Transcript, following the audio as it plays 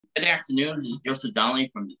Good afternoon. This is Joseph Donnelly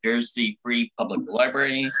from the Jersey Free Public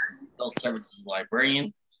Library, Health Services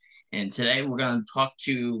Librarian. And today we're going to talk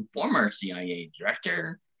to former CIA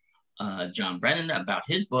Director John Brennan about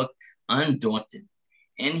his book, Undaunted.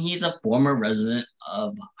 And he's a former resident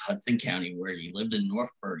of Hudson County, where he lived in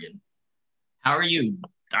North Bergen. How are you,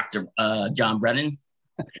 Dr. John Brennan?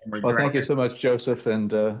 Well, thank you so much, Joseph.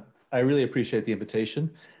 And I really appreciate the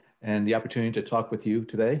invitation and the opportunity to talk with you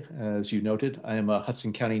today. As you noted, I am a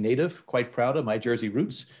Hudson County native, quite proud of my Jersey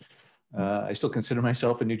roots. I still consider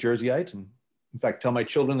myself a New Jerseyite, and in fact, tell my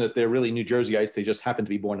children that they're really New Jerseyites. They just happen to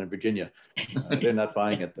be born in Virginia. They're not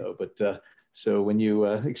buying it though. But so when you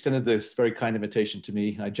extended this very kind invitation to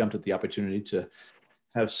me, I jumped at the opportunity to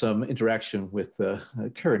have some interaction with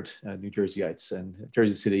current New Jerseyites and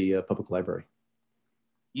Jersey City Public Library.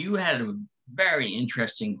 You had a very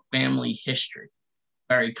interesting family history.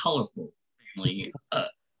 Very colorful family,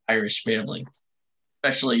 Irish family,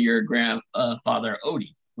 especially your grandfather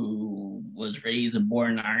Odie, who was raised and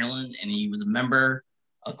born in Ireland, and he was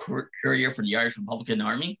a courier for the Irish Republican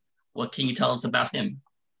Army. What can you tell us about him?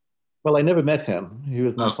 Well, I never met him. He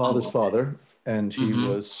was my father's father, and he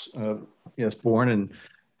was born in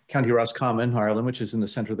County Roscommon, Ireland, which is in the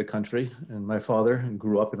center of the country. And my father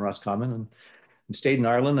grew up in Roscommon and stayed in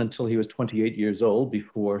Ireland until he was 28 years old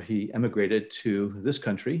before he emigrated to this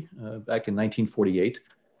country back in 1948.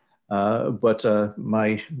 But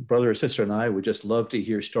my brother or sister and I would just love to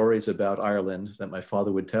hear stories about Ireland that my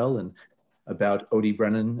father would tell, and about Odie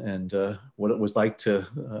Brennan and what it was like to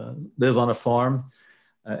live on a farm.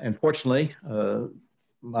 And fortunately,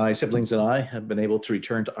 my siblings and I have been able to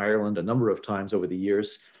return to Ireland a number of times over the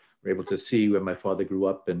years. We're able to see where my father grew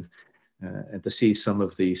up and to see some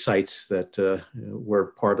of the sites that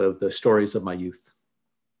were part of the stories of my youth.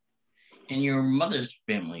 And your mother's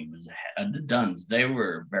family was the Dunns. They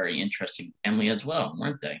were a very interesting family as well,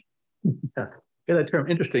 weren't they? Yeah, that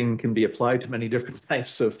term interesting can be applied to many different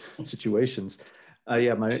types of situations.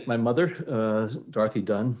 My mother, Dorothy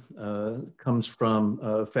Dunn, comes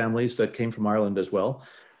from families that came from Ireland as well.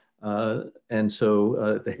 And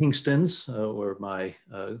so the Hingstons were my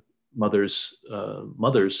mother's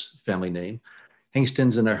family name.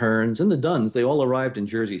 Hingstons and Aherns and the Dunns, they all arrived in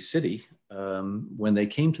Jersey City when they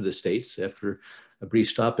came to the States after a brief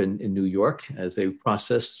stop in New York as they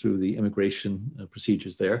processed through the immigration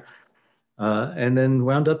procedures there. And then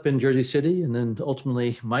wound up in Jersey City, and then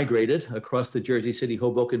ultimately migrated across the Jersey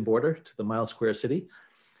City-Hoboken border to the Mile Square City.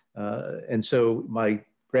 And so my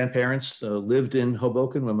grandparents lived in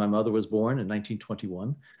Hoboken when my mother was born in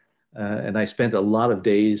 1921. And I spent a lot of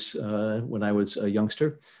days when I was a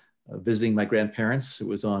youngster visiting my grandparents. It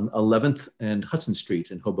was on 11th and Hudson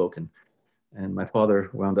Street in Hoboken. And my father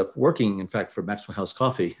wound up working, in fact, for Maxwell House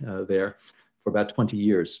Coffee there for about 20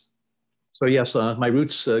 years. So yes, my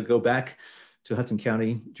roots go back to Hudson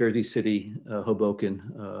County, Jersey City,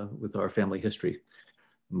 Hoboken, with our family history.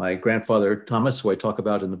 My grandfather, Thomas, who I talk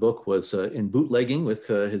about in the book, was in bootlegging with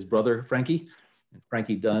his brother, Frankie. And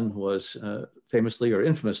Frankie Dunn was famously or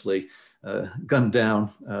infamously gunned down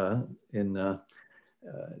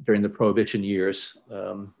during the Prohibition years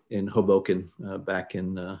in Hoboken back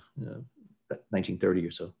in 1930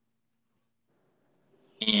 or so.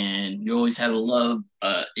 And you always had a love,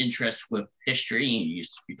 interest with history. You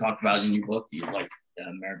talked about in your book, you like the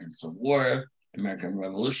American Civil War, American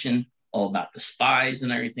Revolution, all about the spies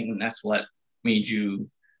and everything. And that's what made you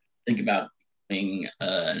think about being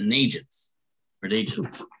an agent.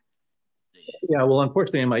 Yeah, well,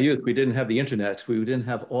 unfortunately, in my youth, we didn't have the internet. We didn't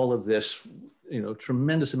have all of this,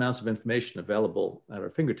 tremendous amounts of information available at our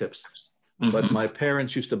fingertips. Mm-hmm. But my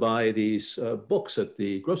parents used to buy these books at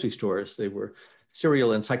the grocery stores. They were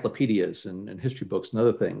serial encyclopedias and history books and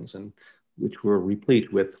other things, and which were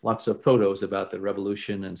replete with lots of photos about the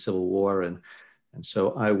Revolution and Civil War. And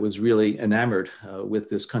so I was really enamored with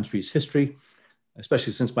this country's history,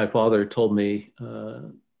 especially since my father told me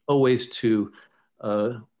always to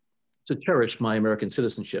cherish my American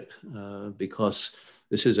citizenship because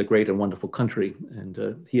this is a great and wonderful country.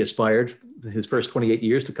 And he aspired his first 28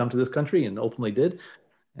 years to come to this country and ultimately did.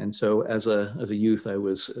 And so as a youth, I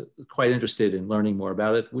was quite interested in learning more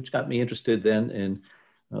about it, which got me interested then in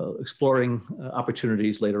exploring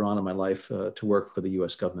opportunities later on in my life to work for the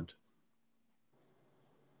US government.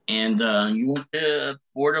 And you went to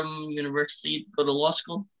Fordham University to go to law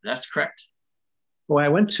school? That's correct? Well, I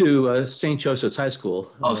went to St. Joseph's High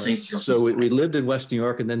School. Oh, St. Joseph's. So we lived in West New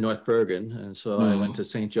York and then North Bergen. And so I went to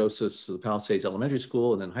St. Joseph's, the Palisades Elementary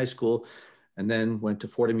School, and then high school, and then went to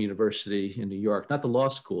Fordham University in New York. Not the law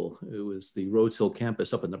school, it was the Rhodes Hill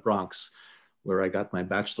campus up in the Bronx, where I got my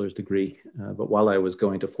bachelor's degree. But while I was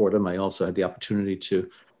going to Fordham, I also had the opportunity to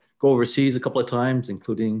go overseas a couple of times,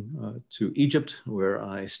 including to Egypt, where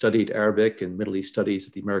I studied Arabic and Middle East studies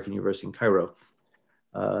at the American University in Cairo.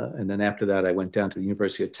 And then after that, I went down to the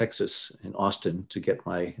University of Texas in Austin to get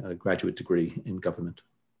my graduate degree in government.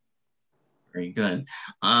 Very good.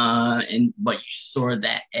 But you saw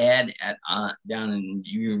that ad at down in the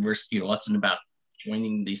University of Austin about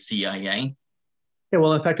joining the CIA. Yeah,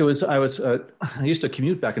 well, in fact, I used to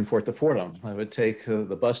commute back and forth to Fordham. I would take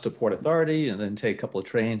the bus to Port Authority and then take a couple of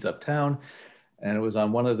trains uptown. And it was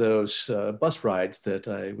on one of those bus rides that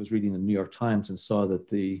I was reading the New York Times and saw that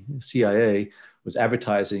the CIA was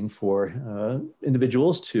advertising for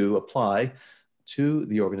individuals to apply to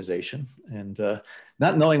the organization. And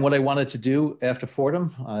not knowing what I wanted to do after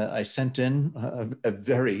Fordham, I sent in a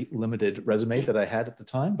very limited resume that I had at the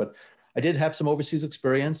time, but I did have some overseas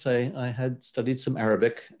experience. I had studied some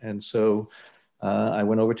Arabic. And so I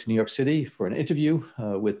went over to New York City for an interview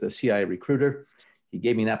with the CIA recruiter. He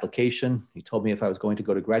gave me an application. He told me if I was going to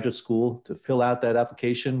go to graduate school to fill out that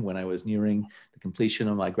application when I was nearing the completion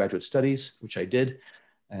of my graduate studies, which I did.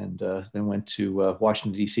 And then went to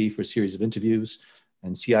Washington, D.C. for a series of interviews.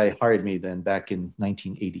 And CIA hired me then back in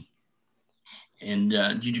 1980. And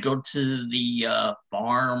did you go to the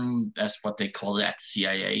farm? That's what they call it at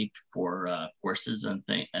CIA for courses and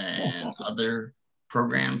other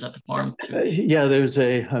programs at the farm too? Yeah, there's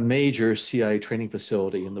a major CIA training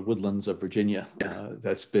facility in the woodlands of Virginia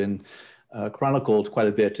that's been chronicled quite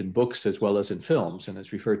a bit in books as well as in films, and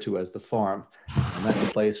is referred to as the farm. And that's a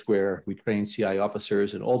place where we train CIA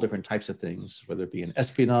officers in all different types of things, whether it be in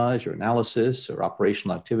espionage or analysis or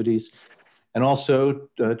operational activities, and also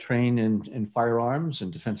train in firearms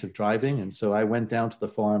and defensive driving. And so I went down to the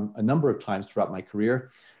farm a number of times throughout my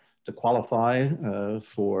career to qualify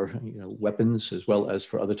for weapons as well as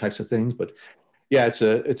for other types of things. But yeah,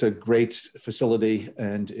 it's a great facility,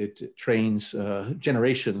 and it trains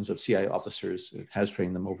generations of CIA officers. It has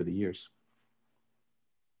trained them over the years.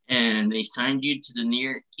 And they signed you to the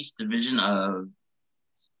Near East Division of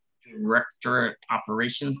Director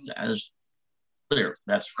Operations as clear.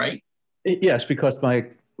 That's right. Yes, because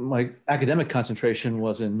my academic concentration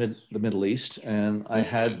was in the Middle East, and I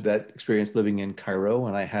had that experience living in Cairo,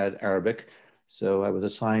 and I had Arabic. So I was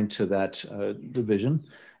assigned to that division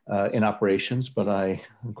in operations, but I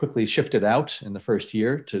quickly shifted out in the first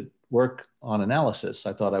year to work on analysis.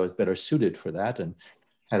 I thought I was better suited for that and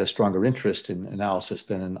had a stronger interest in analysis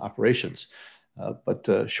than in operations.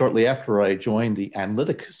 But shortly after I joined the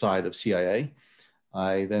analytic side of CIA,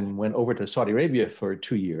 I then went over to Saudi Arabia for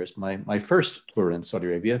 2 years. My first tour in Saudi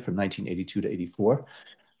Arabia from 1982 to 84.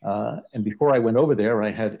 And before I went over there,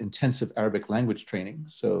 I had intensive Arabic language training.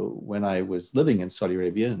 So when I was living in Saudi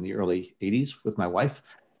Arabia in the early 80s with my wife,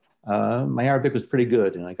 my Arabic was pretty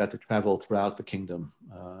good, and I got to travel throughout the kingdom.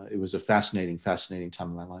 It was a fascinating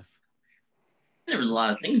time in my life. There was a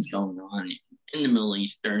lot of things going on in the Middle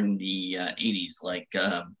East during the 80s, like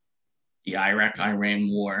the Iraq-Iran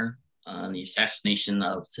war, the assassination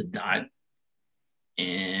of Saddam,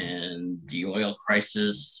 and the oil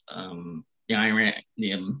crisis,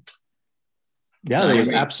 there was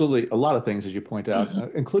absolutely a lot of things, as you point out,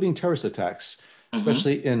 including terrorist attacks,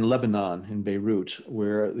 especially in Lebanon, in Beirut,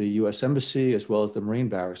 where the U.S. Embassy as well as the Marine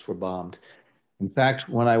barracks were bombed. In fact,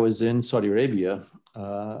 when I was in Saudi Arabia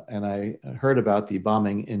and I heard about the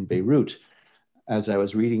bombing in Beirut, as I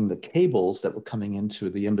was reading the cables that were coming into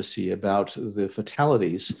the embassy about the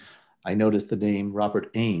fatalities, I noticed the name Robert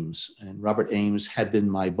Ames. And Robert Ames had been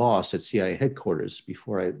my boss at CIA headquarters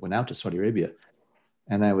before I went out to Saudi Arabia.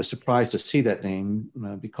 And I was surprised to see that name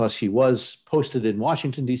because he was posted in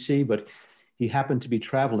Washington, D.C., but he happened to be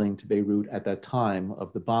traveling to Beirut at that time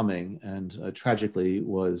of the bombing, and tragically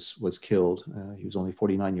was killed. He was only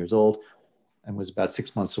 49 years old and was about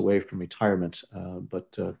 6 months away from retirement.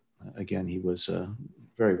 But again, he was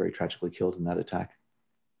very, very tragically killed in that attack.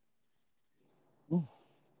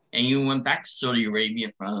 And you went back to Saudi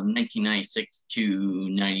Arabia from 1996 to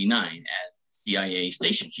 99 as CIA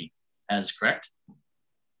station chief. That is correct?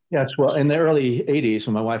 Yes, well, in the early 80s,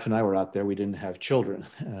 when my wife and I were out there, we didn't have children.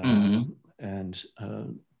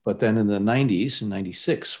 But then in the 90s, in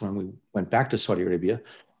 96, when we went back to Saudi Arabia,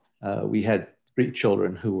 we had 3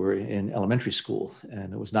 children who were in elementary school.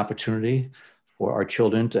 And it was an opportunity for our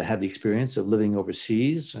children to have the experience of living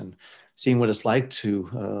overseas and seeing what it's like to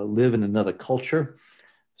live in another culture.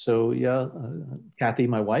 So yeah, Kathy,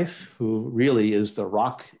 my wife, who really is the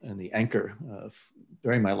rock and the anchor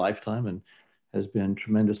during my lifetime and has been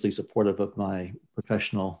tremendously supportive of my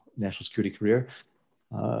professional national security career,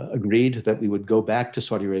 agreed that we would go back to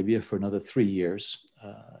Saudi Arabia for another 3 years.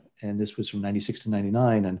 And this was from 96 to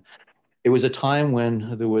 99. And it was a time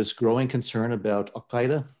when there was growing concern about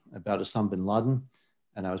Al-Qaeda about Osama bin Laden.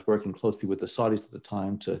 And I was working closely with the Saudis at the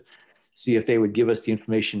time to see if they would give us the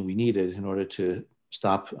information we needed in order to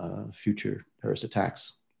stop future terrorist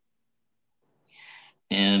attacks.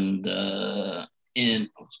 And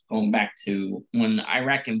going back to when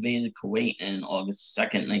Iraq invaded Kuwait on August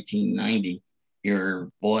 2nd, 1990,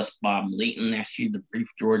 your boss, Bob Layton, asked you to brief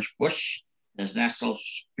George Bush and his national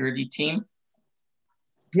security team.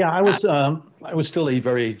 Yeah, I was still a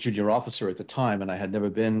very junior officer at the time, and I had never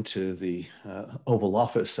been to the Oval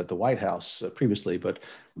Office at the White House previously, but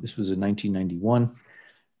this was in 1991.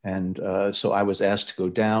 And so I was asked to go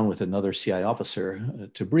down with another CIA officer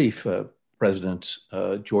to brief President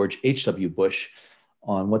George H.W. Bush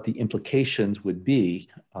on what the implications would be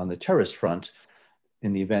on the terrorist front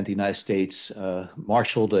in the event the United States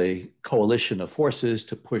marshaled a coalition of forces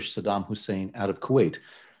to push Saddam Hussein out of Kuwait.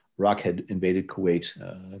 Iraq had invaded Kuwait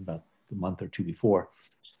about a month or two before.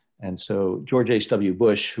 And so George H.W.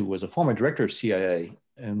 Bush, who was a former director of CIA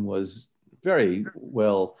and was very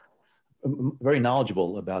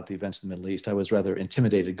knowledgeable about the events in the Middle East, I was rather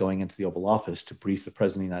intimidated going into the Oval Office to brief the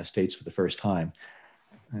President of the United States for the first time.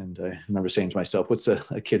 And I remember saying to myself, what's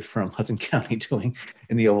a kid from Hudson County doing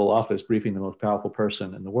in the Oval Office briefing the most powerful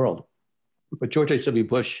person in the world? But George H.W.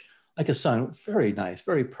 Bush, like his son, very nice,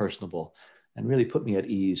 very personable, and really put me at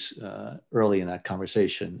ease early in that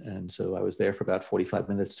conversation. And so I was there for about 45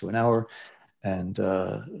 minutes to an hour. And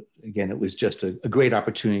again, it was just a great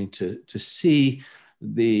opportunity to see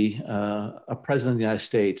a president of the United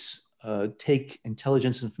States take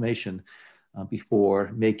intelligence information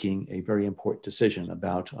before making a very important decision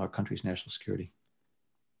about our country's national security.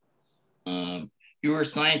 You were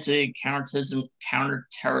assigned to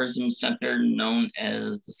Counterterrorism Center, known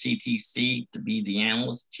as the CTC, to be the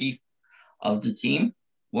analyst chief of the team.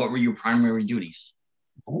 What were your primary duties?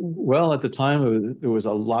 Well, at the time, there was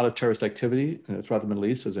a lot of terrorist activity throughout the Middle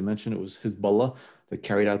East. As I mentioned, it was Hezbollah that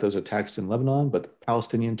carried out those attacks in Lebanon, but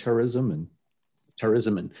Palestinian terrorism in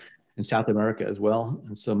South America as well.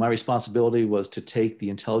 And so my responsibility was to take the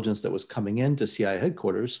intelligence that was coming into CIA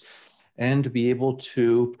headquarters and to be able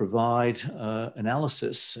to provide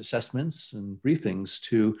analysis, assessments, and briefings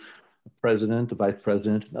to the president, the vice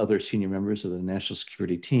president, and other senior members of the national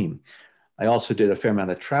security team. I also did a fair amount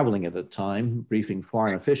of traveling at the time, briefing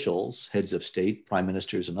foreign officials, heads of state, prime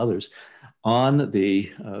ministers, and others on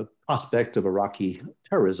the prospect of Iraqi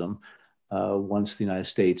terrorism once the United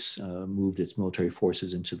States moved its military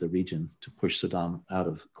forces into the region to push Saddam out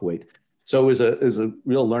of Kuwait. So it was a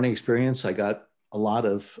real learning experience. I got a lot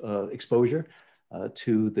of exposure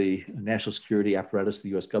to the national security apparatus of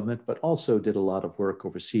the US government, but also did a lot of work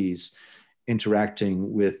overseas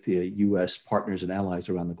interacting with the US partners and allies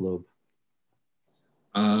around the globe.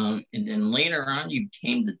 And then later on, you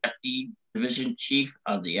became the Deputy Division Chief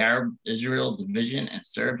of the Arab Israel Division and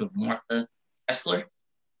served with Martha Kessler.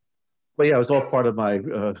 Well, yeah, it was all part of my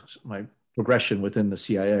my progression within the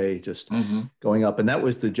CIA, just going up. And that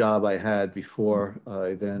was the job I had before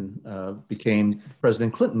I then became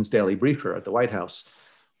President Clinton's daily briefer at the White House,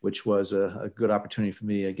 which was a good opportunity for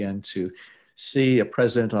me, again, to see a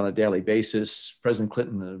president on a daily basis. President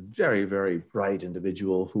Clinton, a very, very bright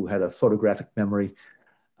individual who had a photographic memory.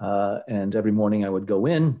 And every morning I would go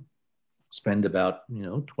in, spend about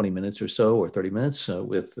 20 minutes or so, or 30 minutes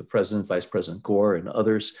with the president, Vice President Gore, and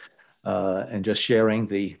others, and just sharing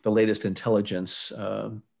the latest intelligence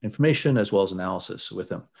information as well as analysis with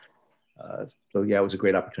them. So yeah, it was a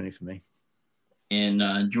great opportunity for me.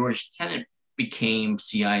 And George Tenet became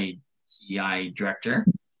CIA Director.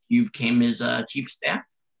 You became his chief of staff?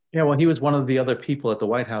 Yeah, well, he was one of the other people at the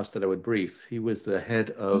White House that I would brief. He was the head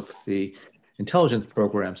of the intelligence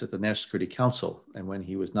programs at the National Security Council. And when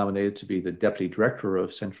he was nominated to be the Deputy Director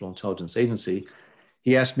of Central Intelligence Agency,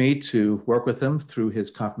 he asked me to work with him through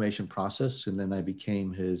his confirmation process. And then I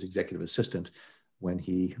became his executive assistant when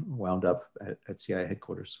he wound up at CIA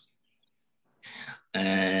headquarters.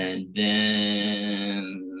 And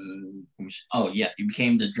then, you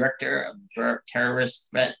became the director of the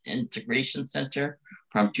Terrorist Threat Integration Center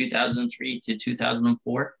from 2003 to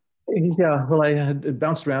 2004. Yeah, well, I had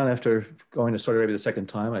bounced around after going to Saudi Arabia the second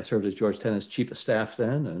time. I served as George Tenet's chief of staff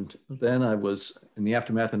then. And then I was, in the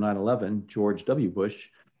aftermath of 9/11, George W. Bush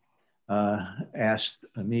asked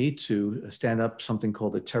me to stand up something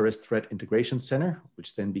called the Terrorist Threat Integration Center,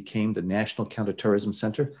 which then became the National Counterterrorism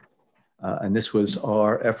Center. And this was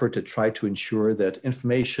our effort to try to ensure that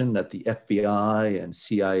information that the FBI and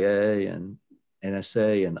CIA and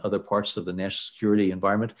NSA and other parts of the national security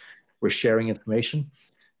environment were sharing information.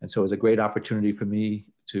 And so it was a great opportunity for me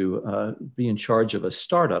to be in charge of a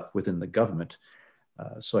startup within the government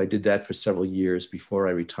So I did that for several years before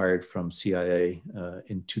I retired from CIA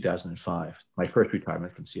in 2005, my first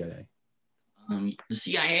retirement from CIA. The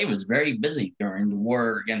CIA was very busy during the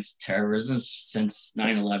war against terrorism since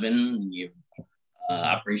 9/11. You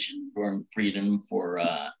Operation Enduring Freedom for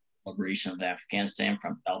liberation of Afghanistan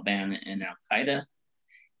from Taliban and Al Qaeda,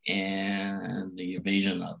 and the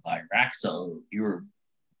invasion of Iraq. So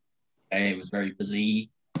CIA was very busy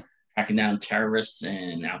tracking down terrorists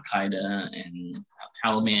and Al Qaeda and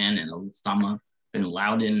Taliban and Osama bin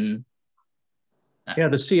Laden. Yeah,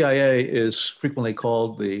 the CIA is frequently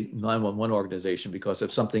called the 911 organization because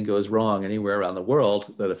if something goes wrong anywhere around the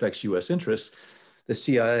world that affects U.S. interests, the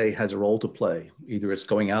CIA has a role to play. Either it's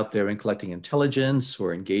going out there and collecting intelligence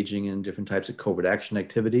or engaging in different types of covert action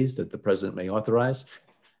activities that the president may authorize,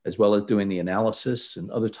 as well as doing the analysis and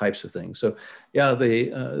other types of things. So yeah,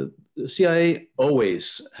 the CIA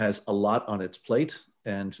always has a lot on its plate.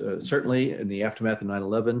 And certainly in the aftermath of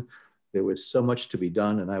 9/11, there was so much to be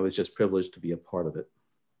done, and I was just privileged to be a part of it.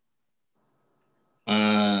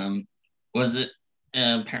 Was it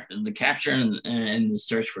the capture and the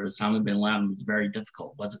search for Osama bin Laden was very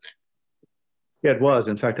difficult, wasn't it? Yeah, it was.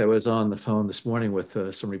 In fact, I was on the phone this morning with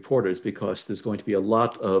some reporters because there's going to be a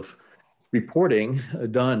lot of reporting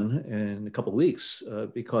done in a couple of weeks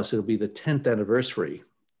because it'll be the 10th anniversary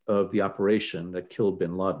of the operation that killed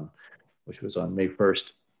bin Laden, which was on May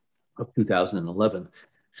 1st of 2011.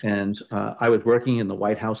 And I was working in the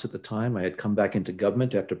White House at the time. I had come back into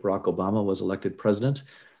government after Barack Obama was elected president.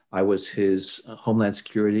 I was his Homeland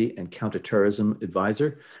Security and Counterterrorism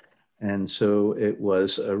advisor. And so it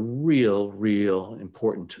was a real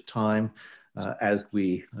important time as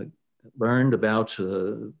we learned about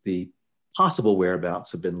the possible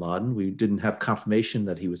whereabouts of bin Laden. We didn't have confirmation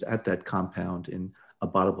that he was at that compound in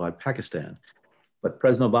Abbottabad, Pakistan. But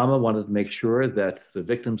President Obama wanted to make sure that the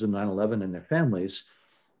victims of 9/11 and their families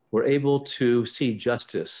were able to see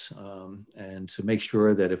justice and to make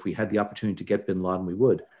sure that if we had the opportunity to get bin Laden, we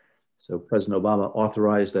would. So President Obama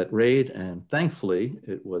authorized that raid, and thankfully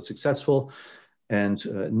it was successful. And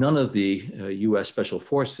none of the US Special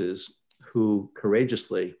Forces who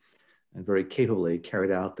courageously and very capably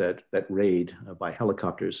carried out that raid by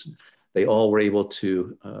helicopters, they all were able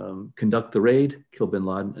to conduct the raid, kill bin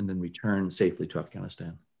Laden, and then return safely to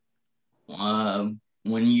Afghanistan.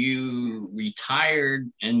 When you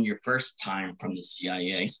retired in your first time from the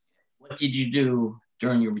CIA, what did you do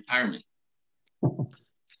during your retirement?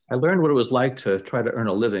 I learned what it was like to try to earn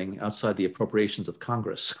a living outside the appropriations of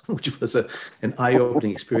Congress, which was an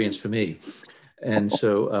eye-opening experience for me. And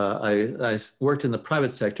so I worked in the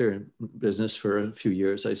private sector business for a few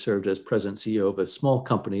years. I served as president and CEO of a small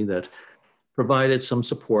company that provided some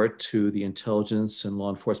support to the intelligence and law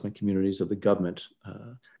enforcement communities of the government.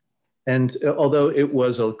 And although it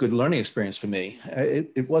was a good learning experience for me,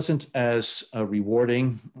 it wasn't as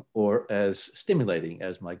rewarding or as stimulating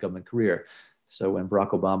as my government career. So when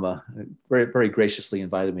Barack Obama very graciously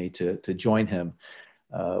invited me to join him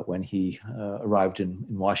when he arrived in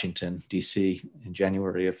Washington, D.C. in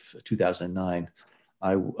January of 2009,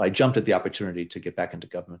 I jumped at the opportunity to get back into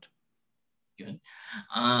government. Good.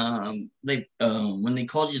 When they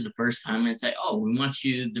called you the first time and said, "Oh, we want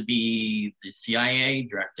you to be the CIA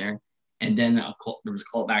director," and then there was a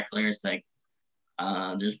call back later saying,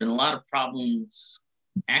 "There's been a lot of problems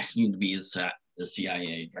asking you to be the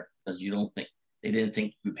CIA director because they didn't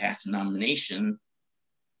think you passed the nomination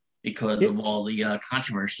because of all the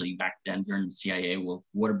controversy back then during the CIA with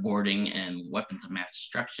waterboarding and weapons of mass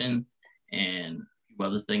destruction and a few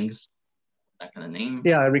other things." That kind of name.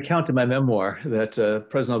 Yeah, I recount in my memoir that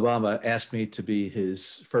President Obama asked me to be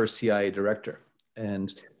his first CIA director.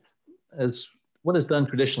 And as what is done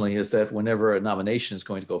traditionally is that whenever a nomination is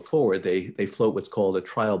going to go forward, they float what's called a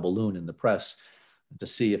trial balloon in the press to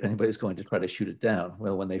see if anybody's going to try to shoot it down.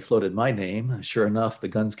 Well, when they floated my name, sure enough, the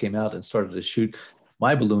guns came out and started to shoot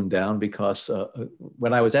my balloon down because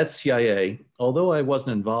when I was at CIA, although I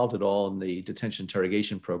wasn't involved at all in the detention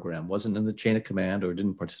interrogation program, wasn't in the chain of command or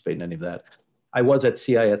didn't participate in any of that, I was at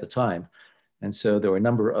CIA at the time. And so there were a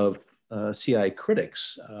number of CIA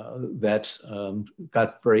critics that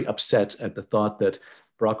got very upset at the thought that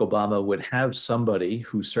Barack Obama would have somebody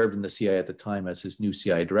who served in the CIA at the time as his new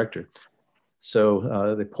CIA director.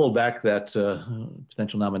 So they pulled back that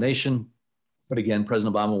potential nomination. But again,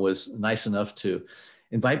 President Obama was nice enough to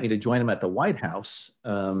invite me to join him at the White House.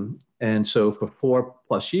 And so for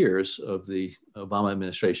 4+ years of the Obama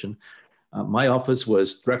administration, my office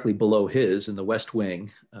was directly below his in the West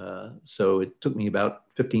Wing. So it took me about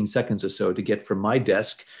 15 seconds or so to get from my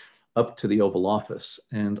desk up to the Oval Office.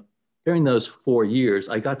 And during those 4 years,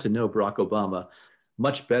 I got to know Barack Obama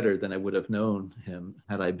much better than I would have known him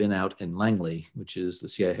had I been out in Langley, which is the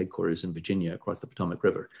CIA headquarters in Virginia across the Potomac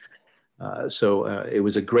River. So it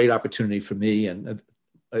was a great opportunity for me, and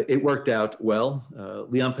it worked out well.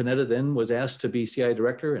 Leon Panetta then was asked to be CIA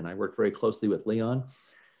director, and I worked very closely with Leon.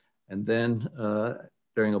 And then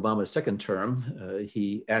during Obama's second term,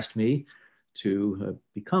 he asked me to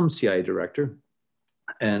become CIA director.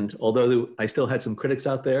 And although I still had some critics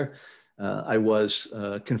out there, I was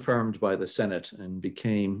confirmed by the Senate and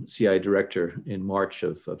became CIA director in March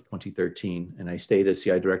of 2013. And I stayed as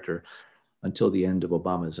CIA director until the end of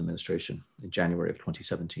Obama's administration in January of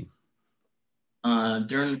 2017.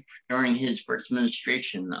 During his first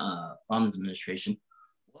administration, Obama's administration,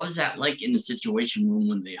 what was that like in the Situation Room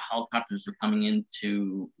when the helicopters were coming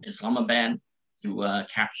into Islamabad to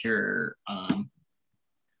capture Osama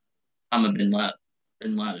bin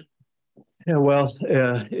Laden? Yeah, well,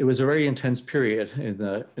 it was a very intense period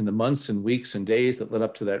in the months and weeks and days that led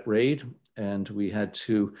up to that raid, and we had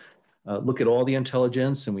to look at all the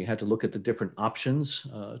intelligence, and we had to look at the different options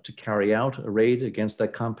to carry out a raid against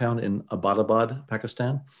that compound in Abbottabad,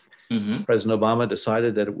 Pakistan. Mm-hmm. President Obama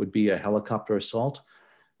decided that it would be a helicopter assault.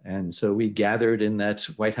 And so we gathered in that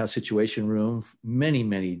White House Situation Room many,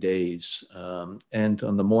 many days. And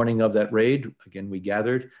on the morning of that raid, again, we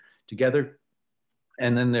gathered together.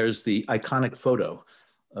 And then there's the iconic photo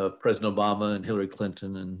of President Obama and Hillary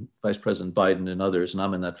Clinton and Vice President Biden and others, and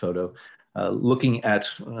I'm in that photo, looking at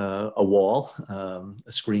a wall,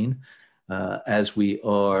 a screen, as we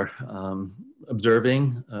are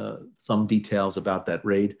observing some details about that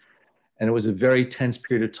raid. And it was a very tense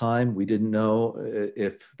period of time. We didn't know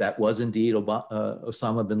if that was indeed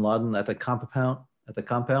Osama bin Laden at the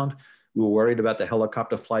compound. We were worried about the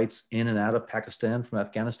helicopter flights in and out of Pakistan from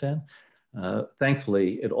Afghanistan.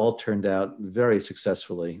 Thankfully, it all turned out very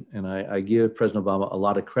successfully. And I give President Obama a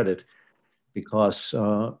lot of credit because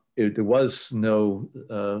there was no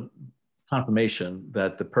confirmation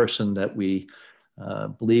that the person that we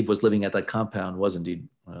believe was living at that compound was indeed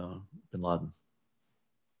bin Laden.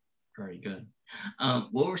 Very good.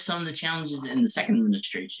 What were some of the challenges in the second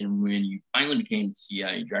administration when you finally became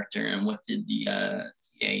CIA director, and what did the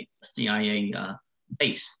CIA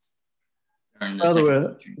face?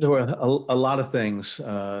 Well, there were a lot of things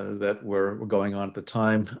that were going on at the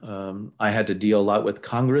time. I had to deal a lot with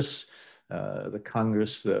Congress. The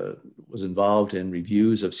Congress was involved in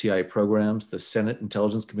reviews of CIA programs. The Senate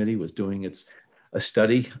Intelligence Committee was doing a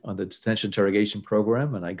study on the detention interrogation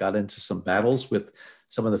program, and I got into some battles with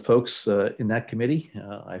some of the folks in that committee.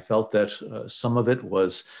 I felt that some of it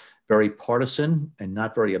was very partisan and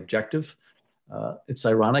not very objective. It's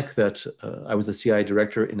ironic that I was the CIA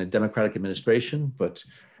director in a Democratic administration, but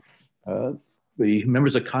the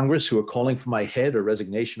members of Congress who were calling for my head or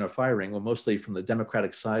resignation or firing were mostly from the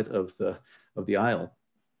Democratic side of the aisle.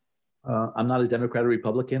 I'm not a Democrat or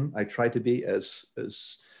Republican. I try to be as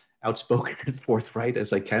outspoken and forthright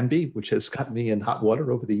as I can be, which has got me in hot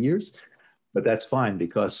water over the years. But that's fine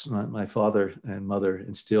because my father and mother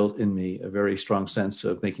instilled in me a very strong sense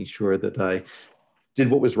of making sure that I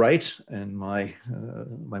did what was right, and my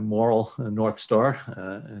moral North Star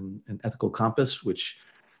and ethical compass, which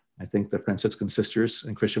I think the Franciscan Sisters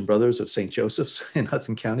and Christian Brothers of St. Joseph's in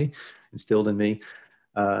Hudson County instilled in me.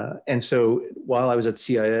 And so while I was at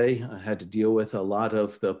CIA, I had to deal with a lot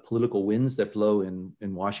of the political winds that blow in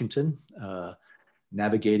Washington,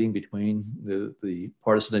 navigating between the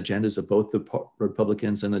partisan agendas of both the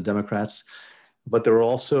Republicans and the Democrats. But there were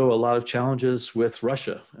also a lot of challenges with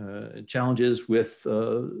Russia, challenges with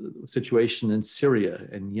the situation in Syria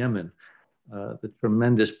and Yemen, the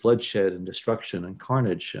tremendous bloodshed and destruction and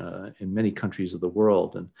carnage in many countries of the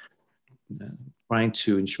world, and trying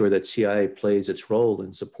to ensure that CIA plays its role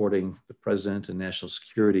in supporting the president and national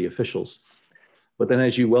security officials. But then,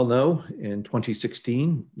 as you well know, in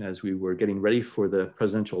 2016, as we were getting ready for the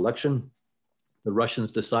presidential election, the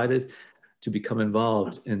Russians decided to become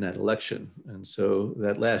involved in that election. And so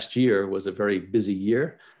that last year was a very busy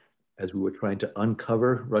year as we were trying to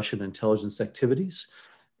uncover Russian intelligence activities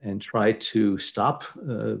and try to stop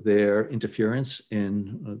their interference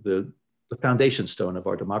in the foundation stone of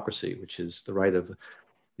our democracy, which is the right of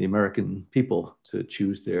the American people to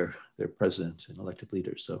choose their president and elected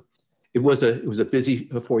leaders. So it was a busy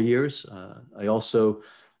 4 years. I also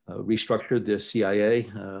restructured the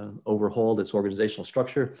CIA, overhauled its organizational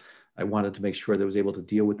structure. I wanted to make sure that it was able to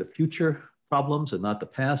deal with the future problems and not the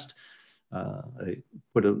past. I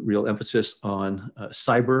put a real emphasis on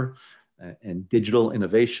cyber and digital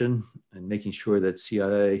innovation and making sure that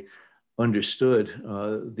CIA understood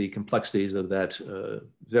the complexities of that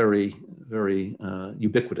very, very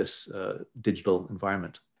ubiquitous digital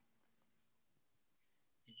environment.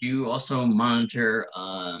 you also monitor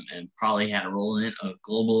and probably had a role in it of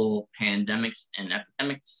global pandemics and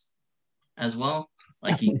epidemics as well,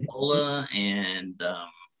 like Ebola and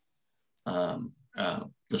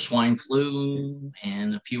the swine flu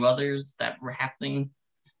and a few others that were happening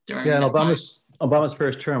during Yeah, in that time? Obama's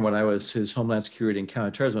first term, when I was his Homeland Security and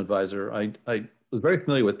Counterterrorism advisor, I was very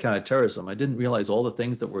familiar with counterterrorism. I didn't realize all the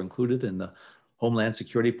things that were included in the Homeland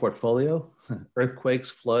Security portfolio: earthquakes,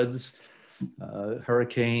 floods,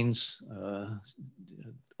 hurricanes,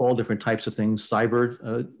 all different types of things,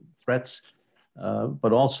 cyber threats,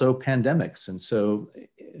 but also pandemics. And so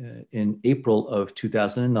in April of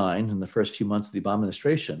 2009, in the first few months of the Obama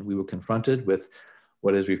administration, we were confronted with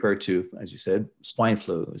what is referred to, as you said, swine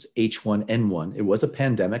flu. It was H1N1. It was a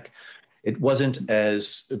pandemic. It wasn't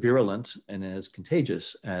as virulent and as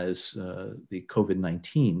contagious as the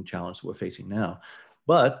COVID-19 challenge that we're facing now.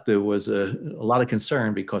 But there was a lot of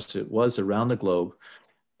concern because it was around the globe.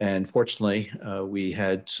 And fortunately, we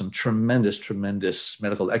had some tremendous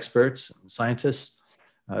medical experts and scientists.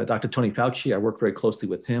 Dr. Tony Fauci, I work very closely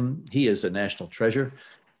with him. He is a national treasure.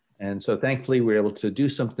 And so thankfully, we were able to do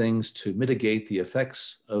some things to mitigate the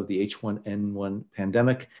effects of the H1N1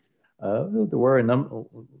 pandemic. There were a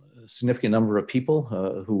significant number of people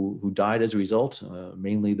who died as a result,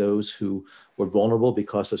 mainly those who were vulnerable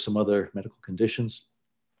because of some other medical conditions.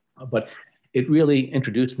 But it really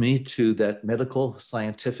introduced me to that medical,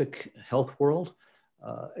 scientific health world.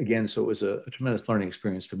 Again, so it was a tremendous learning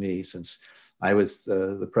experience for me, since I was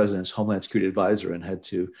the president's Homeland Security advisor and had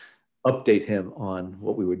to update him on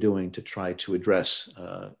what we were doing to try to address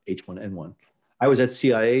H1N1. I was at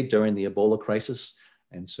CIA during the Ebola crisis,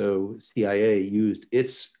 and so CIA used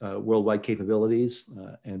its worldwide capabilities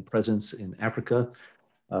and presence in Africa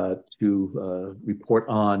to report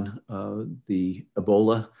on the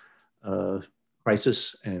Ebola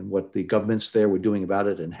crisis and what the governments there were doing about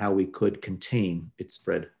it and how we could contain its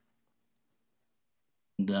spread.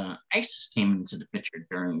 The ISIS came into the picture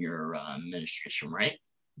during your administration, right?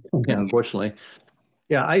 Yeah, unfortunately.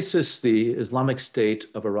 Yeah, ISIS, the Islamic State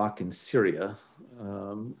of Iraq and Syria,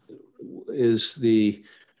 is the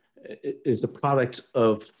product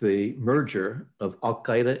of the merger of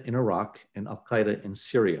Al-Qaeda in Iraq and Al-Qaeda in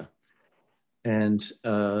Syria. And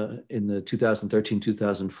in the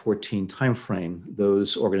 2013-2014 timeframe,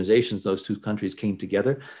 those organizations, those two countries came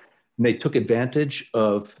together, and they took advantage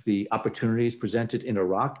of the opportunities presented in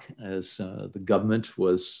Iraq, as the government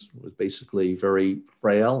was basically very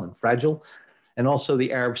frail and fragile, and also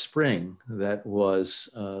the Arab Spring that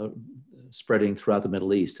was spreading throughout the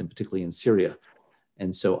Middle East, and particularly in Syria.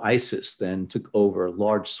 And so ISIS then took over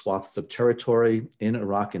large swaths of territory in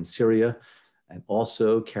Iraq and Syria, and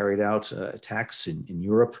also carried out attacks in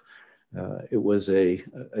Europe. It was a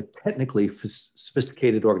technically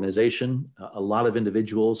sophisticated organization. A lot of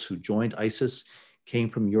individuals who joined ISIS came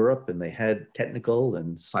from Europe, and they had technical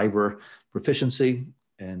and cyber proficiency,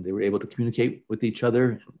 and they were able to communicate with each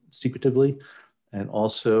other secretively, and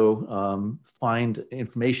also find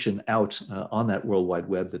information out on that World Wide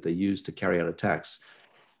Web that they used to carry out attacks.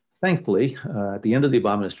 Thankfully, at the end of the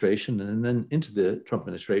Obama administration and then into the Trump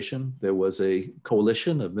administration, there was a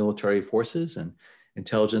coalition of military forces and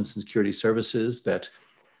intelligence and security services that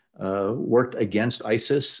worked against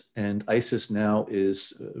ISIS. And ISIS now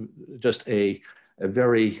is just a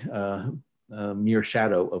very mere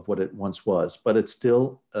shadow of what it once was. But it's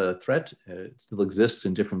still a threat. It still exists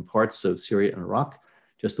in different parts of Syria and Iraq,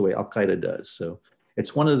 just the way Al-Qaeda does. So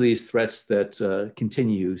it's one of these threats that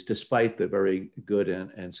continues despite the very good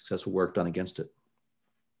and successful work done against it.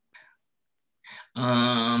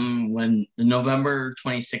 When the November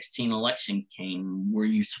 2016 election came, were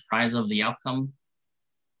you surprised of the outcome?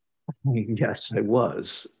 Yes, I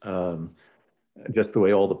was. Just the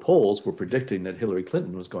way all the polls were predicting that Hillary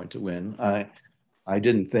Clinton was going to win. I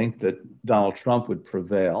didn't think that Donald Trump would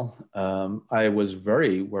prevail. I was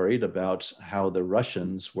very worried about how the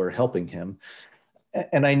Russians were helping him.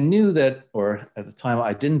 And I knew that, or at the time,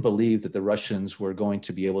 I didn't believe that the Russians were going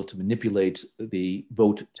to be able to manipulate the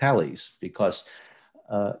vote tallies, because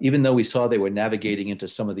even though we saw they were navigating into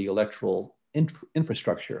some of the electoral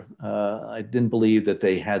infrastructure, I didn't believe that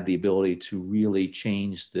they had the ability to really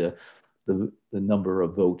change the number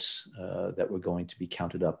of votes that were going to be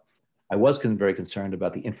counted up. I was very concerned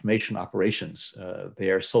about the information operations,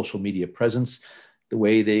 their social media presence, the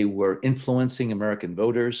way they were influencing American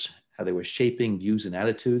voters, how they were shaping views and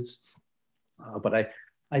attitudes. But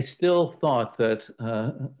I still thought that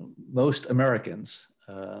most Americans,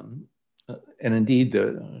 and indeed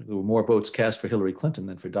there were more votes cast for Hillary Clinton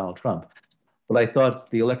than for Donald Trump, but I thought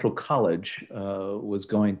the Electoral College was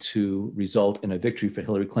going to result in a victory for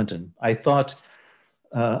Hillary Clinton. I thought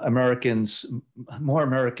more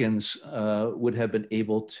Americans would have been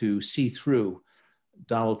able to see through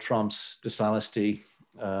Donald Trump's dishonesty,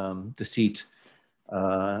 deceit,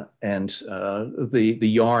 and the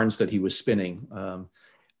yarns that he was spinning.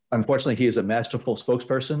 Unfortunately, he is a masterful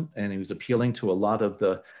spokesperson, and he was appealing to a lot of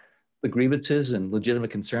the grievances and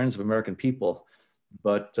legitimate concerns of American people.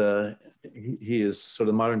 But he is sort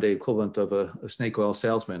of the modern day equivalent of a snake oil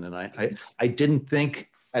salesman. And I didn't think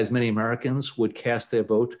as many Americans would cast their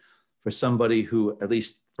vote for somebody who, at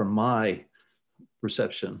least from my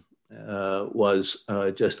perception, was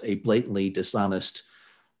just a blatantly dishonest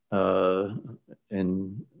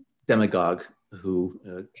and demagogue who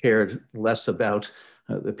cared less about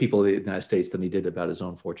the people of the United States than he did about his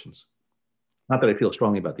own fortunes. Not that I feel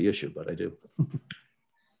strongly about the issue, but I do.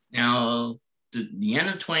 Now, the end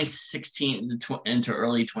of 2016 into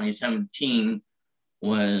early 2017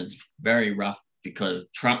 was very rough because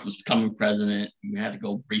Trump was becoming president. You had to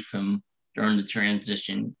go brief him during the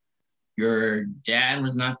transition. Your dad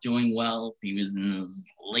was not doing well. He was in his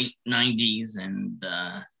late 90s, and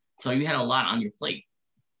so you had a lot on your plate.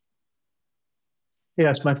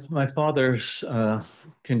 Yes, my father's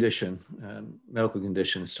condition, medical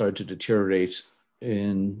condition, started to deteriorate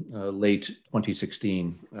in late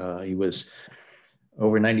 2016. He was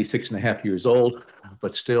over 96 and a half years old,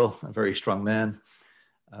 but still a very strong man.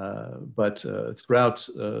 But throughout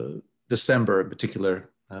December in particular,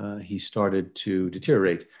 he started to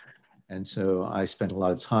deteriorate. And so I spent a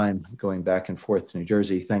lot of time going back and forth to New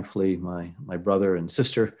Jersey. Thankfully, my brother and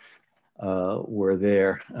sister were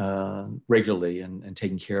there regularly and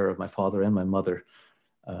taking care of my father and my mother.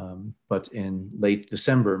 But in late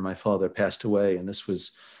December, my father passed away, and this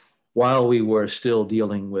was while we were still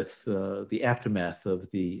dealing with the aftermath of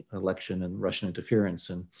the election and Russian interference.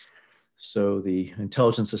 And so the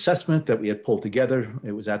intelligence assessment that we had pulled together,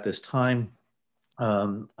 it was at this time.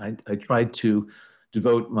 I tried to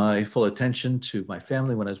devote my full attention to my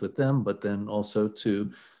family when I was with them, but then also to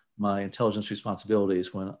my intelligence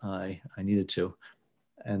responsibilities when I needed to.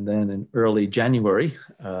 And then in early January,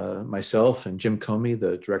 myself and Jim Comey,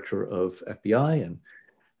 the director of FBI, and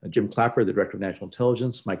Jim Clapper, the director of national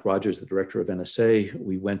intelligence, Mike Rogers, the director of NSA,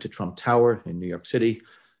 we went to Trump Tower in New York City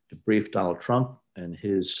to brief Donald Trump and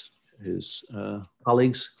his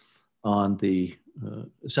colleagues on the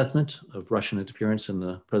assessment of Russian interference in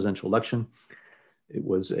the presidential election. It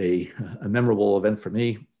was a memorable event for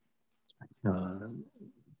me.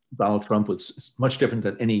 Donald Trump was much different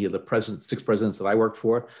than any of the six presidents that I worked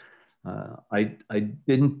for. I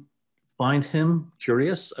didn't find him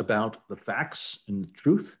curious about the facts and the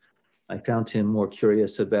truth. I found him more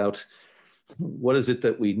curious about what is it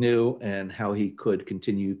that we knew and how he could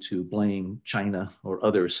continue to blame China or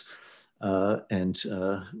others and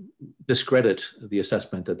discredit the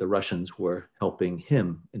assessment that the Russians were helping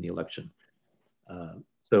him in the election.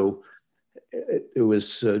 So it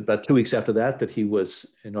was about 2 weeks after that he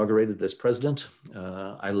was inaugurated as president.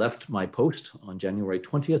 I left my post on January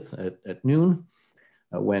 20th at noon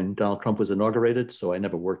when Donald Trump was inaugurated, so I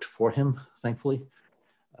never worked for him, thankfully.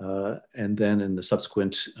 And then in the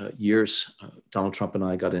subsequent years, Donald Trump and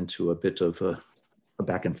I got into a bit of a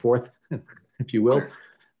back and forth, if you will,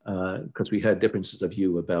 because we had differences of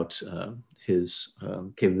view about his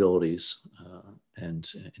capabilities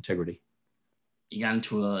and integrity. You got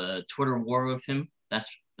into a Twitter war with him. That's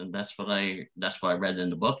what I read in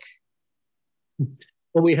the book.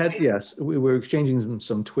 Well, we were exchanging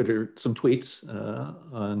some tweets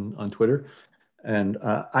on Twitter, and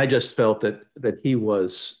I just felt that he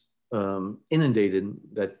was inundated in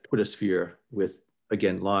that Twitter sphere with,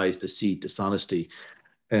 again, lies, deceit, dishonesty.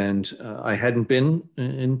 And I hadn't been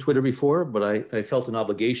in Twitter before, but I felt an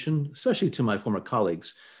obligation, especially to my former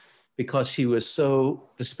colleagues, because he was so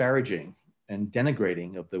disparaging and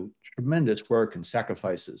denigrating of the tremendous work and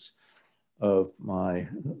sacrifices of my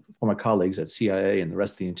former colleagues at CIA and the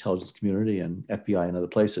rest of the intelligence community and FBI and other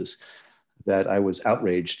places, that I was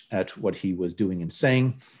outraged at what he was doing and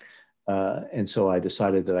saying. And so I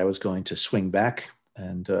decided that I was going to swing back,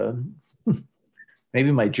 and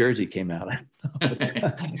maybe my jersey came out.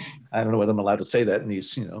 I don't know whether I'm allowed to say that in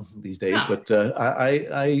these days, no. But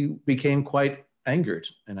I became quite angered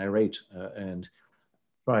and irate and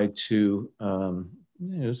tried to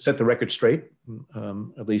set the record straight,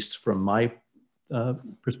 at least from my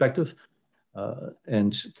perspective.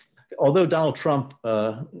 And although Donald Trump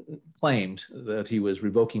claimed that he was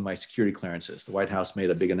revoking my security clearances, the White House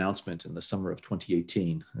made a big announcement in the summer of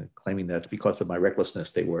 2018, claiming that because of my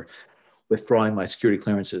recklessness, they were withdrawing my security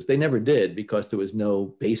clearances. They never did, because there was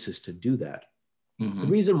no basis to do that. Mm-hmm. The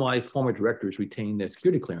reason why former directors retain their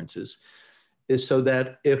security clearances is so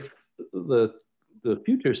that if the the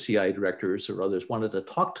future CIA directors or others wanted to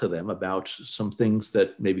talk to them about some things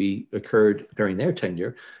that maybe occurred during their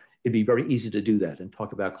tenure, it'd be very easy to do that and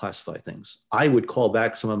talk about classified things. I would call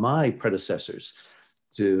back some of my predecessors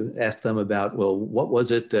to ask them about, well, what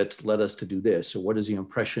was it that led us to do this? Or what is the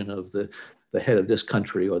impression of the head of this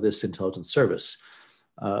country or this intelligence service?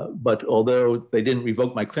 But although they didn't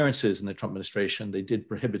revoke my clearances in the Trump administration, they did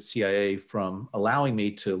prohibit CIA from allowing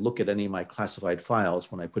me to look at any of my classified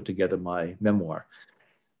files when I put together my memoir.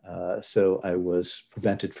 So I was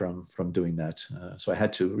prevented from doing that. So I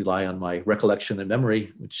had to rely on my recollection and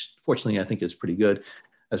memory, which fortunately I think is pretty good,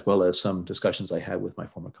 as well as some discussions I had with my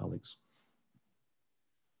former colleagues.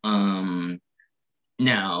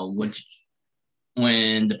 Now,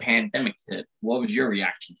 when the pandemic hit, what was your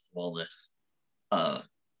reaction to all this?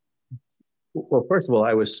 Well, first of all,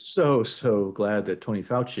 I was so glad that Tony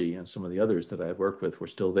Fauci and some of the others that I had worked with were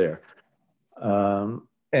still there.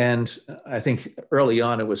 And I think early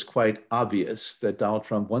on, it was quite obvious that Donald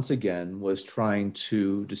Trump, once again, was trying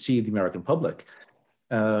to deceive the American public,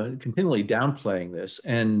 continually downplaying this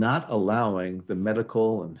and not allowing the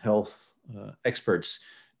medical and health experts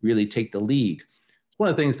really take the lead. It's one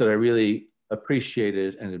of the things that I really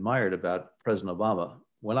appreciated and admired about President Obama.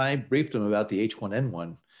 When I briefed him about the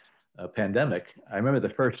H1N1 pandemic, I remember the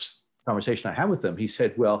first conversation I had with him, he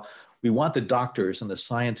said, well, we want the doctors and the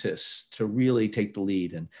scientists to really take the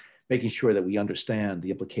lead in making sure that we understand the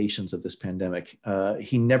implications of this pandemic.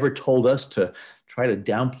 He never told us to try to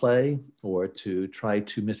downplay or to try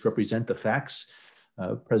to misrepresent the facts.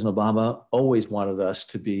 President Obama always wanted us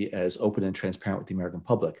to be as open and transparent with the American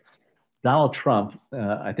public. Donald Trump,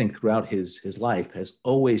 I think throughout his life, has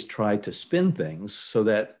always tried to spin things so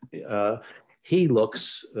that he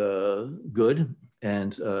looks good,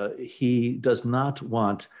 and he does not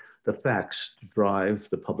want the facts to drive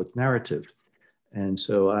the public narrative. And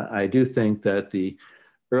so I do think that the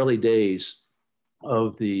early days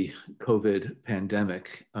of the COVID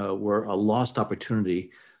pandemic were a lost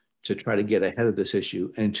opportunity to try to get ahead of this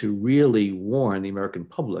issue and to really warn the American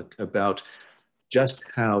public about just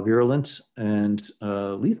how virulent and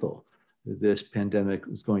lethal this pandemic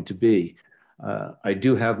was going to be. I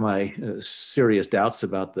do have my serious doubts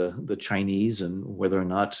about the Chinese and whether or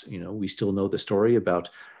not, we still know the story about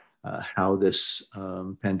how this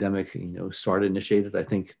pandemic, initiated. I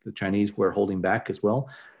think the Chinese were holding back as well.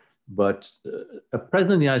 But a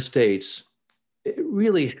president of the United States, it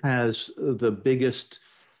really has the biggest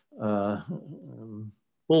bullhorn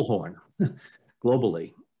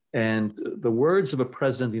globally. And the words of a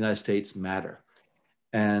president of the United States matter.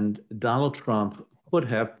 And Donald Trump could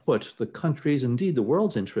have put the country's, indeed the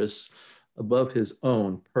world's interests above his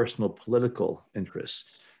own personal political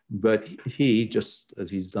interests. But he, just as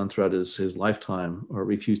he's done throughout his lifetime,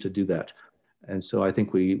 refused to do that. And so I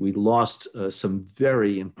think we lost some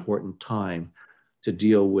very important time to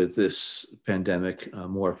deal with this pandemic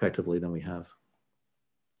more effectively than we have.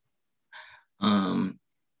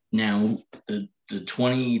 Now, the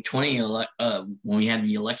 2020 when we had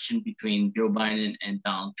the election between Joe Biden and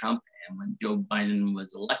Donald Trump, and when Joe Biden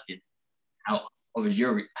was elected, how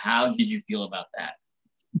did you feel about that?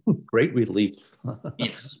 Great relief.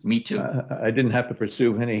 Yes, me too. I didn't have to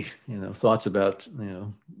pursue any, thoughts about,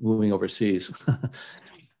 moving overseas.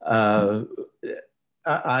 I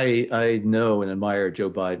know and admire Joe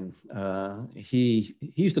Biden. He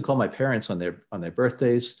used to call my parents on their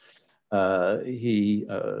birthdays. He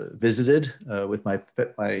visited with my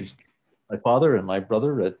father and my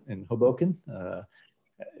brother in Hoboken.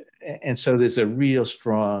 And so there's a real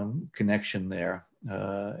strong connection there.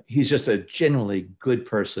 He's just a genuinely good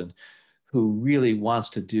person who really wants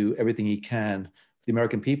to do everything he can for the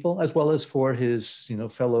American people, as well as for his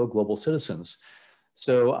fellow global citizens.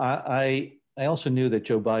 So I also knew that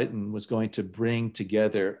Joe Biden was going to bring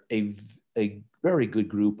together a very good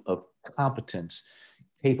group of competent,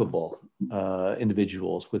 capable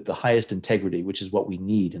individuals with the highest integrity, which is what we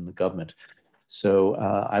need in the government. So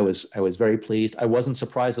I was very pleased. I wasn't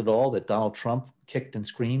surprised at all that Donald Trump kicked and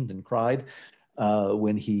screamed and cried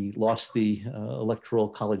when he lost the electoral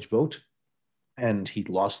college vote, and he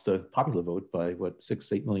lost the popular vote by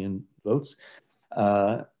 6-8 million votes.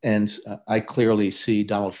 And I clearly see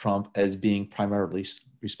Donald Trump as being primarily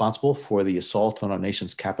responsible for the assault on our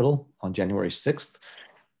nation's capital on January 6th.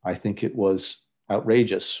 I think it was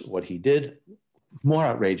outrageous what he did. More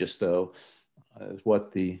outrageous, though, is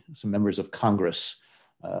what some members of Congress,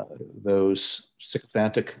 those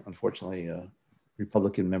sycophantic, unfortunately,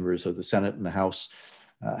 Republican members of the Senate and the House,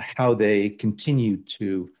 how they continue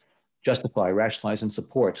to justify, rationalize, and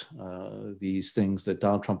support these things that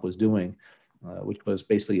Donald Trump was doing which was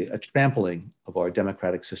basically a trampling of our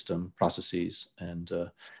democratic system processes and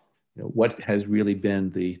what has really been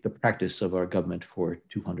the practice of our government for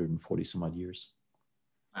 240 some odd years.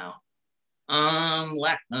 Wow.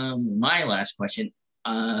 My last question.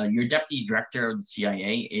 Your deputy director of the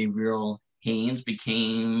CIA, Avril Haines,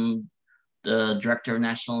 became the director of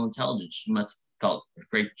national intelligence. You must have felt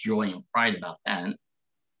great joy and pride about that.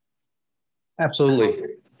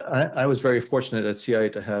 Absolutely. I was very fortunate at CIA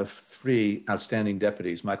to have three outstanding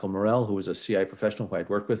deputies. Michael Morrell, who was a CIA professional who I'd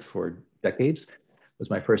worked with for decades, was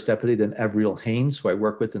my first deputy. Then Avril Haines, who I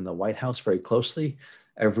worked with in the White House very closely.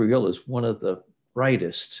 Avril is one of the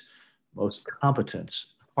brightest, most competent,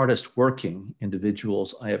 hardest working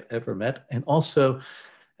individuals I have ever met, and also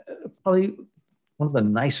probably one of the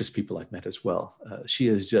nicest people I've met as well. She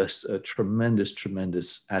is just a tremendous,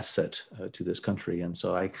 tremendous asset to this country. And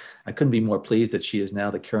so I couldn't be more pleased that she is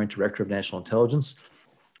now the current director of national intelligence.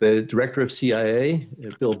 The director of CIA,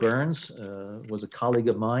 Bill Burns, was a colleague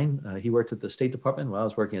of mine. He worked at the State Department while I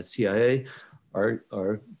was working at CIA.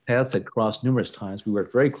 Our paths had crossed numerous times. We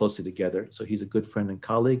worked very closely together. So he's a good friend and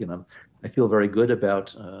colleague. And I feel very good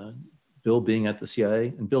about Bill being at the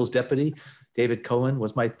CIA. And Bill's deputy, David Cohen,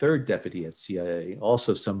 was my third deputy at CIA,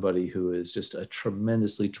 also somebody who is just a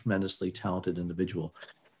tremendously, tremendously talented individual.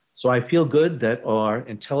 So I feel good that our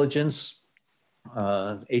intelligence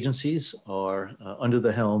agencies are under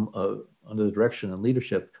the helm of, under the direction and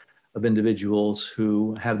leadership of individuals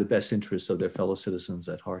who have the best interests of their fellow citizens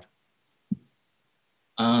at heart.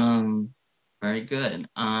 Very good.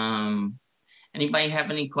 Anybody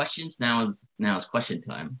have any questions? Now is question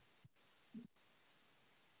time.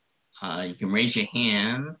 You can raise your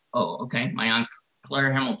hand. Oh, okay. My Aunt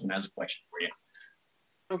Claire Hamilton has a question for you.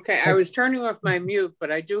 Okay, I was turning off my mute, but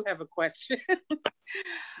I do have a question.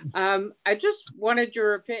 I just wanted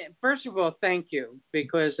your opinion. First of all, thank you,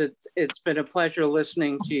 because it's been a pleasure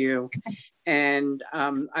listening to you. And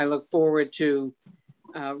I look forward to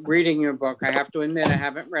reading your book. I have to admit, I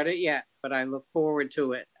haven't read it yet, but I look forward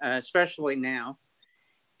to it, especially now.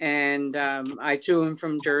 And I too am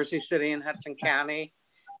from Jersey City in Hudson County.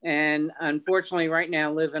 And unfortunately, right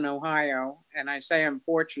now live in Ohio. And I say I'm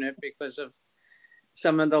fortunate because of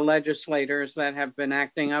some of the legislators that have been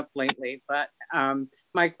acting up lately. But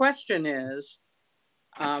my question is,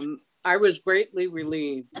 I was greatly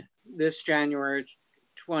relieved this January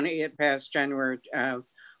 20th, past January,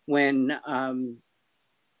 when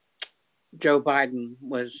Joe Biden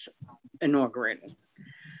was inaugurated.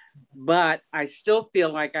 But I still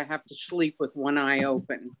feel like I have to sleep with one eye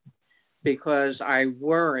open, because I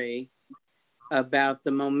worry about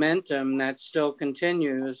the momentum that still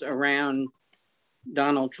continues around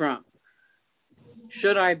Donald Trump.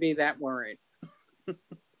 Should I be that worried?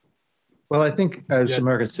 Well, I think as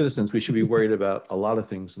American citizens, we should be worried about a lot of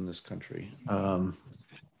things in this country, from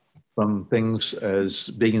things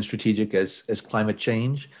as big and strategic as climate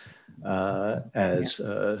change,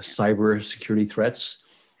 cyber security threats,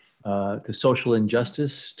 to social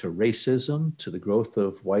injustice, to racism, to the growth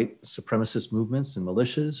of white supremacist movements and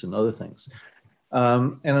militias and other things.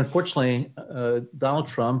 And unfortunately, Donald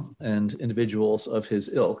Trump and individuals of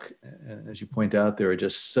his ilk, as you point out, there are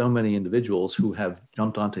just so many individuals who have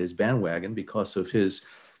jumped onto his bandwagon because of his,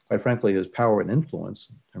 quite frankly, his power and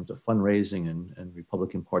influence in terms of fundraising and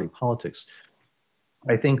Republican Party politics.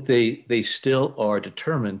 I think they still are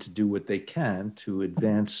determined to do what they can to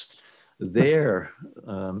advance their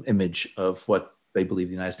image of what they believe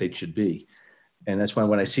the United States should be. And that's why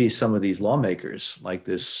when I see some of these lawmakers like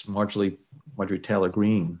this Marjorie Taylor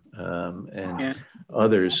Greene and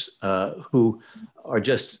others who are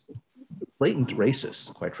just blatant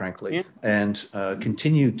racists, quite frankly, and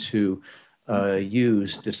continue to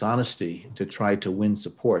use dishonesty to try to win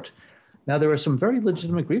support. Now, there are some very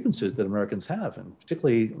legitimate grievances that Americans have, and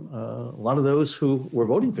particularly a lot of those who were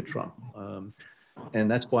voting for Trump. And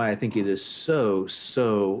that's why I think it is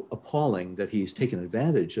so appalling that he's taken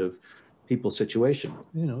advantage of people's situation.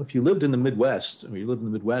 You know, if you lived in the Midwest, or you lived in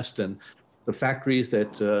the Midwest and the factories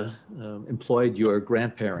that employed your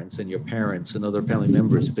grandparents and your parents and other family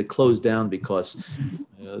members, if it closed down because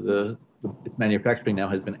the manufacturing now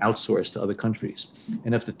has been outsourced to other countries,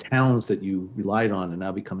 and if the towns that you relied on are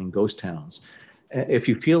now becoming ghost towns, if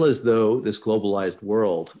you feel as though this globalized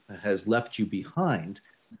world has left you behind,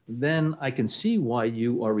 then I can see why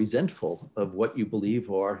you are resentful of what you believe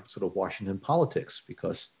are sort of Washington politics,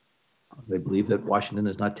 because they believe that Washington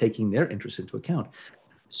is not taking their interests into account.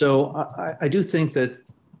 So I do think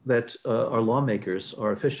that our lawmakers,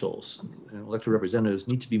 our officials, and elected representatives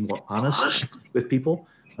need to be more honest with people.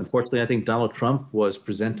 Unfortunately, I think Donald Trump was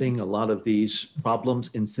presenting a lot of these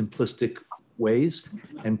problems in simplistic ways.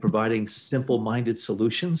 and providing simple-minded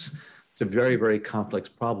solutions to very, very complex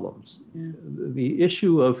problems. Yeah. The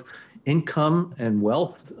issue of income and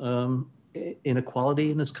wealth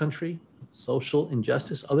inequality in this country, social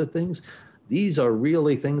injustice, other things, these are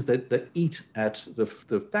really things that eat at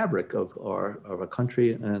the fabric of our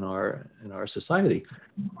country and our society.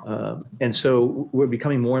 And so we're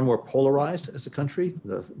becoming more and more polarized as a country,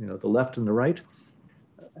 the left and the right.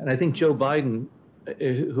 And I think Joe Biden,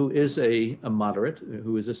 who is a moderate,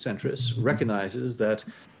 who is a centrist, recognizes that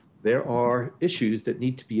there are issues that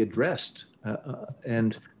need to be addressed.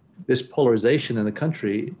 And this polarization in the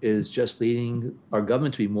country is just leading our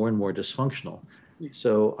government to be more and more dysfunctional.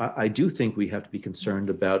 So I do think we have to be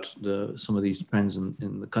concerned about some of these trends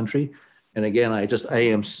in the country. And again, I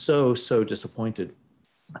am so disappointed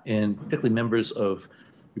in particularly members of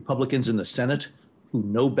Republicans in the Senate who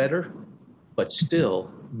know better, but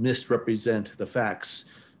still misrepresent the facts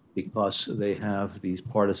because they have these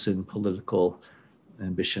partisan political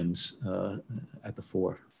ambitions at the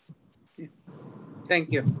fore.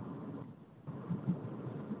 Thank you.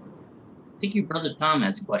 I think your brother Tom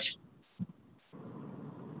has a question.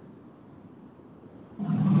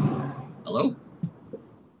 Hello?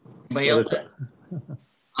 Anybody else?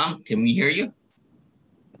 Can we hear you?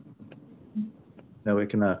 No, we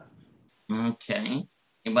cannot. Okay.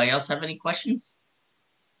 Anybody else have any questions?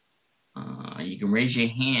 You can raise your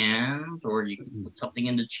hand, or you can put something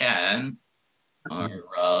in the chat.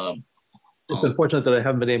 Or it's unfortunate that I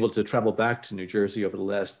haven't been able to travel back to New Jersey over the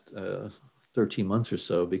last 13 months or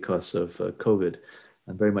so because of COVID.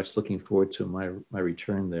 I'm very much looking forward to my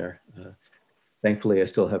return there. Thankfully, I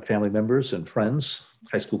still have family members and friends,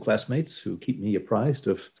 high school classmates who keep me apprised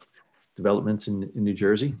of developments in New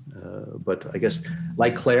Jersey. But I guess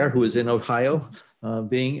like Claire, who is in Ohio,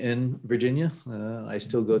 being in Virginia, I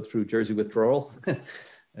still go through Jersey withdrawal.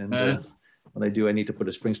 And when I do, I need to put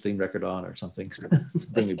a Springsteen record on or something to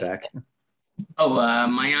bring me back. Oh,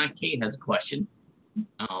 my Aunt Kate has a question.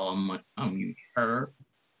 I'll mute her.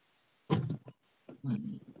 Okay.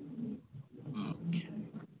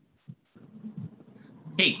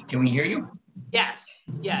 Kate, can we hear you? Yes,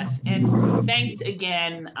 and thanks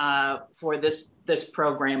again for this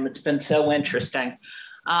program. It's been so interesting.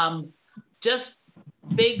 Just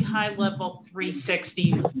big high level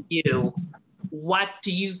 360 view. What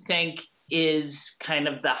do you think is kind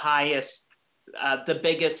of the highest, the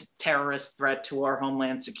biggest terrorist threat to our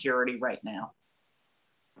homeland security right now?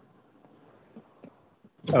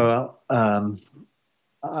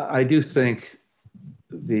 I do think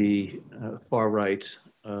the far right,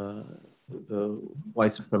 the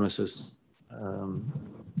white supremacists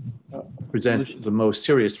present the most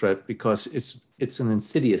serious threat because it's an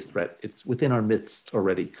insidious threat. It's within our midst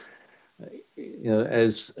already.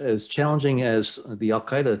 As challenging as the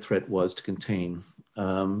Al-Qaeda threat was to contain,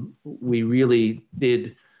 we really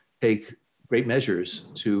did take great measures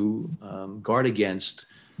to guard against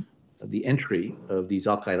the entry of these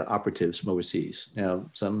Al-Qaeda operatives from overseas. Now,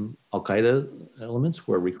 some Al-Qaeda elements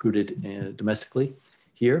were recruited domestically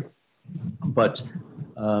here, but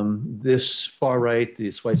this far right,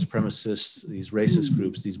 these white supremacists, these racist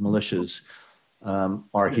groups, these militias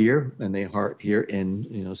are here, and they are here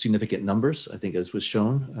in significant numbers, I think, as was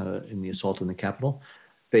shown in the assault on the Capitol.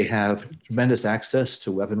 They have tremendous access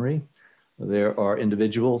to weaponry. There are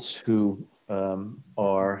individuals who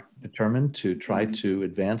are determined to try to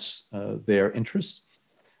advance their interests.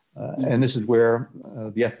 And this is where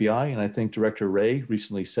the FBI, and I think Director Wray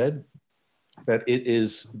recently said that it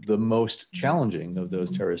is the most challenging of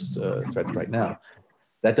those terrorist threats right now.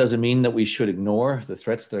 That doesn't mean that we should ignore the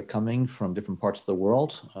threats that are coming from different parts of the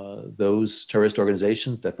world. Those terrorist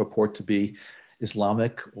organizations that purport to be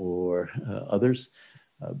Islamic or others.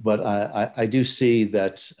 But I do see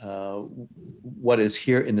that what is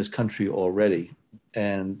here in this country already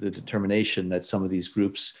and the determination that some of these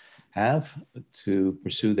groups have to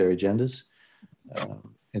pursue their agendas.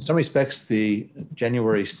 In some respects, the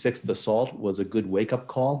January 6th assault was a good wake-up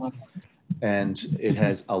call, and it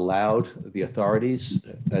has allowed the authorities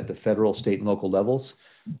at the federal, state, and local levels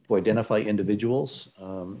to identify individuals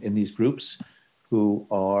in these groups who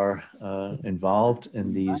are involved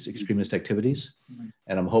in these extremist activities.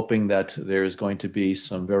 And I'm hoping that there is going to be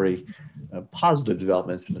some very positive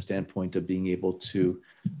developments from the standpoint of being able to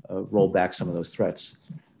roll back some of those threats.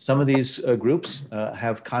 Some of these groups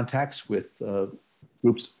have contacts with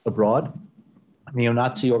groups abroad,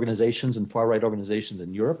 neo-Nazi organizations and far-right organizations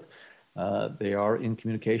in Europe. They are in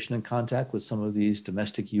communication and contact with some of these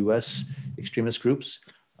domestic US extremist groups.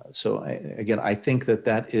 So again, I think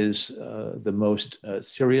that is the most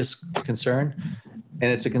serious concern.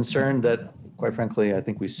 And it's a concern that, quite frankly, I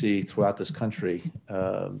think we see throughout this country,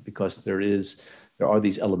 because there are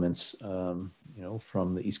these elements,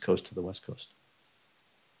 from the East Coast to the West Coast.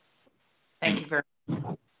 Thank you very much.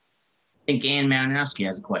 I think Ann Malinowski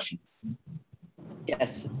has a question.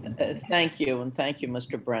 Yes, thank you, and thank you,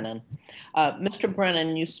 Mr. Brennan. Mr.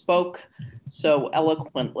 Brennan, you spoke so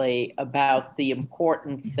eloquently about the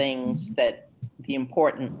important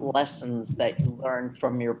lessons that you learned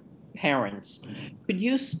from your parents. Could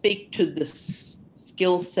you speak to the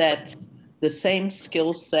skill sets, the same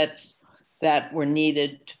skill sets that were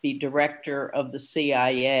needed to be director of the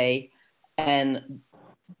CIA, and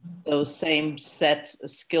those same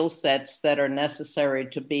skill sets that are necessary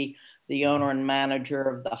to be the owner and manager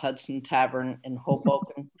of the Hudson Tavern in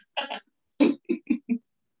Hoboken?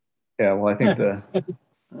 Yeah, well, I think there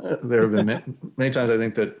have been many times I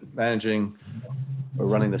think that managing or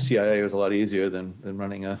running the CIA was a lot easier than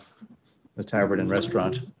running a tavern and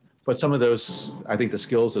restaurant. But some of those, I think the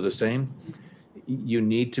skills are the same. You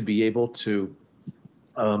need to be able to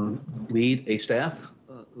lead a staff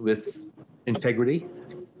with integrity,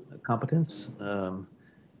 competence.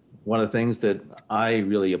 One of the things that I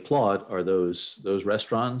really applaud are those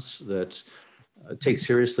restaurants that take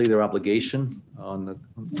seriously their obligation on the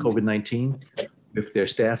COVID-19. If their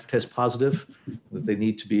staff tests positive, that they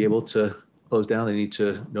need to be able to close down, they need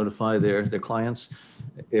to notify their clients.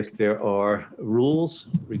 If there are rules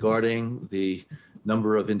regarding the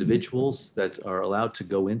number of individuals that are allowed to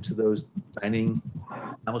go into those dining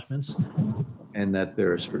establishments, and that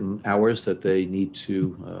there are certain hours that they need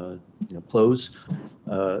to close,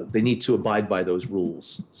 they need to abide by those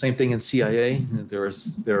rules. Same thing in CIA. There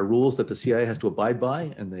are rules that the CIA has to abide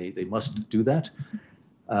by, and they must do that.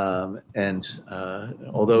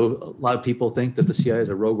 Although a lot of people think that the CIA is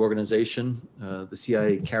a rogue organization, the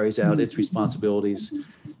CIA carries out its responsibilities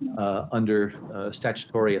under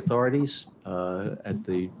statutory authorities at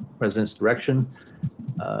the president's direction,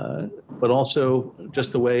 but also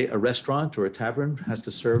just the way a restaurant or a tavern has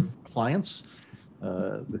to serve clients.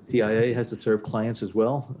 The CIA has to serve clients as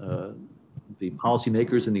well. The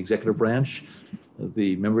policymakers in the executive branch,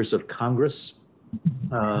 the members of Congress,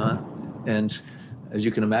 and as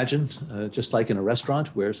you can imagine, just like in a restaurant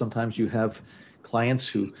where sometimes you have clients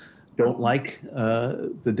who don't like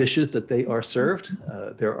the dishes that they are served,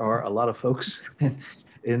 there are a lot of folks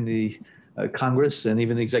in the Congress and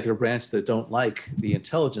even the executive branch that don't like the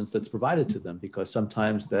intelligence that's provided to them, because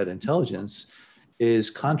sometimes that intelligence is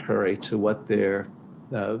contrary to what their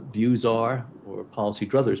views are or policy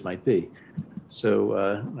druthers might be. So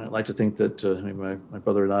I'd like to think that my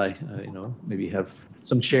brother and I, maybe have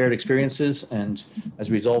some shared experiences, and as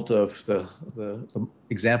a result of the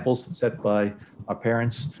examples set by our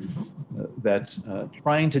parents, that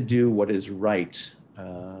trying to do what is right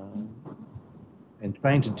and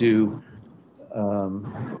trying to do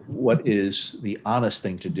what is the honest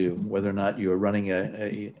thing to do, whether or not you're running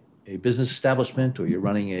a business establishment or you're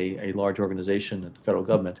running a large organization at the federal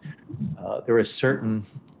government, there is certain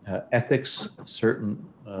ethics, certain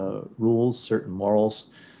rules, certain morals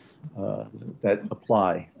that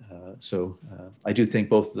apply. So I do think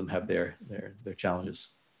both of them have their challenges.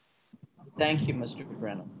 Thank you, Mr.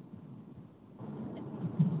 Brennan.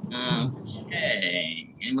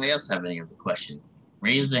 Okay. Anybody else have any other questions?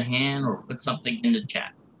 Raise a hand or put something in the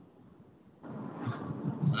chat.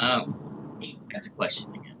 That's a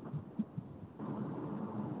question again.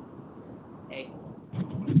 Hey.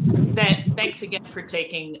 Thanks again for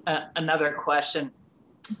taking another question.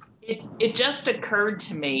 It just occurred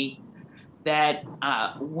to me that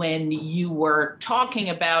when you were talking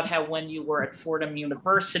about how when you were at Fordham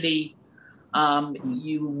University,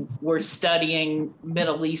 you were studying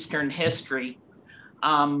Middle Eastern history,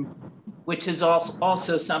 which is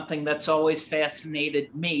also something that's always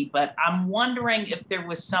fascinated me. But I'm wondering if there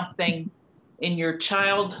was something in your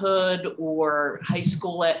childhood or high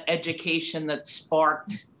school education that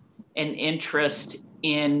sparked an interest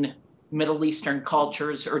in Middle Eastern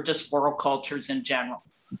cultures or just world cultures in general.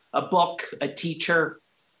 A book, a teacher.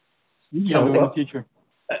 Yeah, a teacher.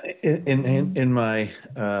 In my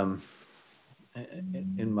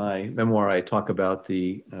memoir, I talk about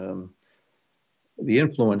the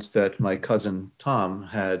influence that my cousin Tom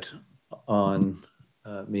had on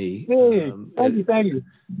me. Hey, thank you.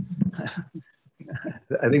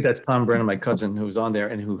 I think that's Tom Brennan, my cousin, who's on there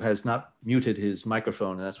and who has not muted his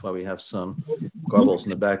microphone, and that's why we have some garbles in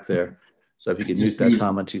the back there. So if you could mute that,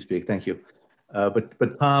 Tom, once you speak, thank you.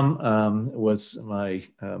 But Tom was my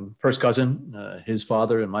first cousin. His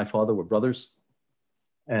father and my father were brothers,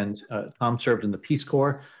 and Tom served in the Peace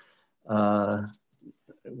Corps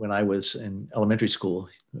when I was in elementary school.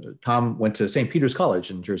 Tom went to St. Peter's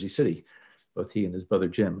College in Jersey City, both he and his brother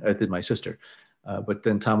Jim, as did my sister. But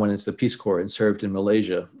then Tom went into the Peace Corps and served in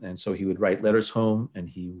Malaysia. And so he would write letters home, and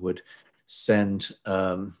he would send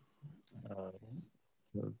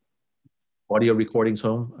audio recordings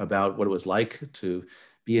home about what it was like to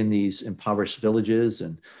be in these impoverished villages,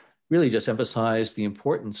 and really just emphasize the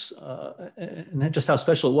importance and just how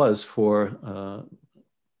special it was for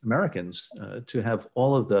Americans to have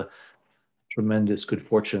all of the tremendous good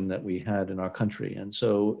fortune that we had in our country. And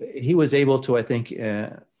so he was able to, I think,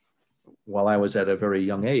 while I was at a very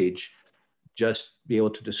young age, just be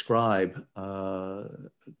able to describe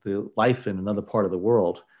the life in another part of the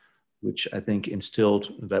world, which I think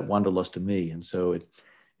instilled that wanderlust in me. And so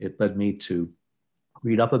it led me to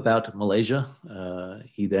read up about Malaysia.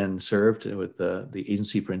 He then served with the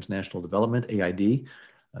Agency for International Development, AID,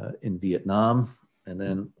 in Vietnam. And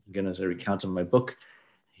then, again, as I recount in my book,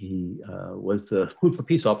 he was the Food for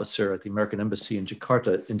Peace officer at the American Embassy in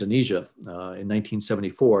Jakarta, Indonesia, in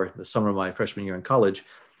 1974, the summer of my freshman year in college.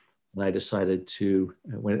 And I decided to,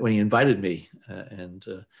 when he invited me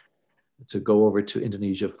to go over to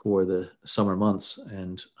Indonesia for the summer months.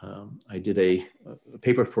 And I did a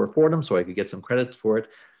paper for Fordham so I could get some credit for it.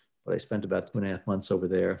 But I spent about 2.5 months over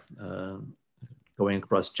there going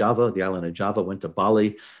across Java, the island of Java, went to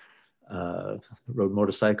Bali, rode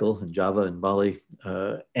motorcycle in Java and Bali.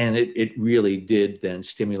 And it really did then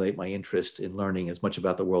stimulate my interest in learning as much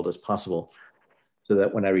about the world as possible. So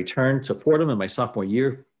that when I returned to Fordham in my sophomore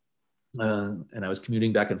year, and I was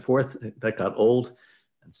commuting back and forth, that got old.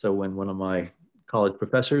 And so when one of my college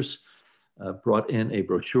professors brought in a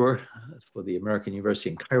brochure for the American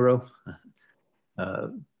University in Cairo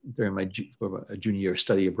during my junior year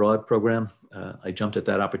study abroad program, I jumped at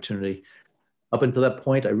that opportunity. Up until that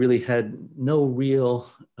point, I really had no real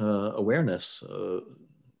awareness,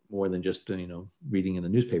 more than just reading in the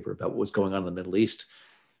newspaper about what was going on in the Middle East.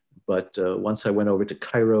 But once I went over to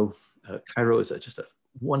Cairo, Cairo is just a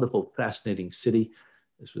wonderful, fascinating city.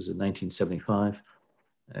 This was in 1975.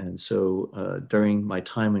 And so during my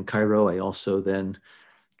time in Cairo, I also then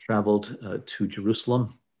traveled to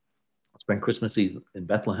Jerusalem, spent Christmas Eve in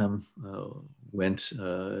Bethlehem, went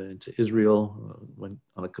into Israel, went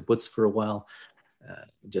on a kibbutz for a while,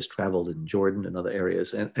 just traveled in Jordan and other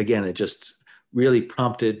areas. And again, it just really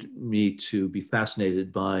prompted me to be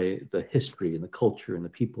fascinated by the history and the culture and the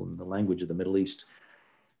people and the language of the Middle East.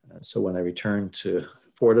 So when I returned to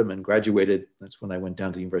Fordham and graduated, that's when I went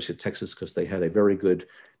down to the University of Texas, because they had a very good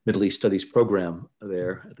Middle East Studies program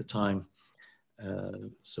there at the time.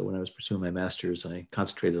 So when I was pursuing my master's, I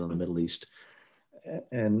concentrated on the Middle East.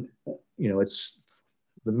 And, it's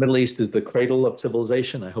the Middle East is the cradle of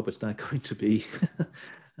civilization. I hope it's not going to be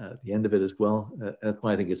the end of it as well. That's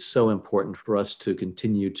why I think it's so important for us to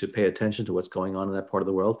continue to pay attention to what's going on in that part of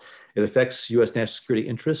the world. It affects U.S. national security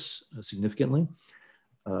interests significantly.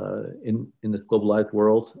 In this globalized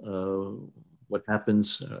world, what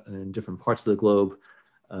happens in different parts of the globe,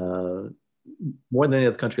 more than any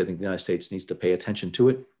other country, I think the United States needs to pay attention to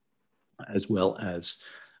it, as well as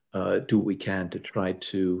do what we can to try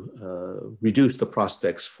to reduce the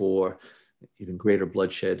prospects for even greater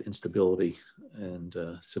bloodshed, instability, and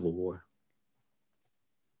civil war.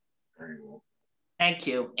 Very well. Thank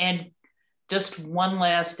you. And just one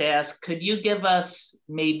last ask, could you give us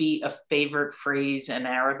maybe a favorite phrase in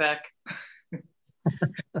Arabic?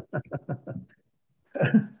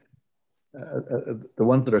 The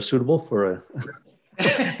ones that are suitable for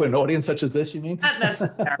for an audience such as this, you mean? Not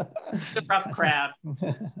necessarily. The rough crowd.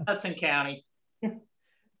 Hudson County.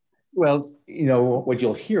 Well, what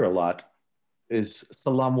you'll hear a lot is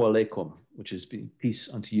Salamu alaikum, which is peace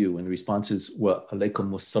unto you. And the response is wa alaikum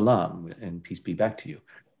wassalam, and peace be back to you.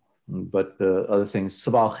 But the other things,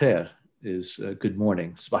 sabah khair is good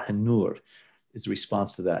morning. Sabah an-nur is the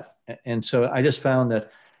response to that. And so I just found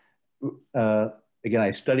that, again,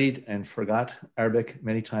 I studied and forgot Arabic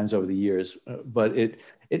many times over the years, but it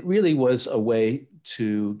really was a way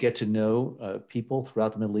to get to know people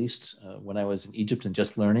throughout the Middle East. When I was in Egypt and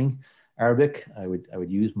just learning Arabic, I would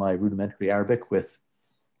use my rudimentary Arabic with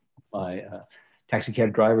my taxi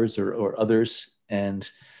cab drivers or others. And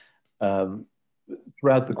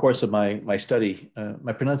throughout the course of my study,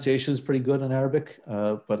 my pronunciation is pretty good in Arabic,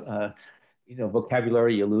 but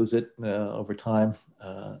vocabulary, you lose it over time.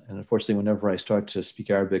 And unfortunately, whenever I start to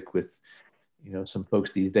speak Arabic with, some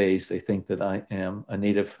folks these days, they think that I am a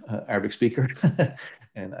native Arabic speaker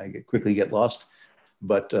and I quickly get lost.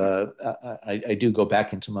 But I do go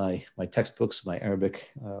back into my textbooks, my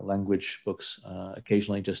Arabic language books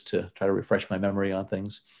occasionally, just to try to refresh my memory on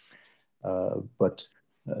things. But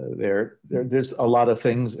there's a lot of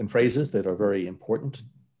things and phrases that are very important.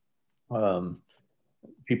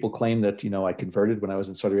 people claim that, I converted when I was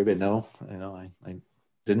in Saudi Arabia. No, I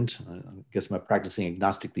didn't. I guess I'm a practicing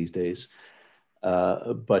agnostic these days.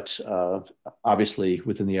 But obviously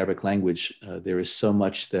within the Arabic language, there is so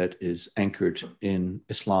much that is anchored in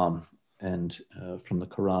Islam and from the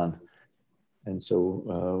Quran. And so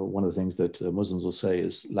one of the things that Muslims will say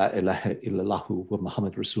is La ilaha illallahu wa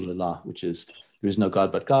Muhammad Rasulullah, which is there is no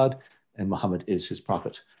God but God and Muhammad is his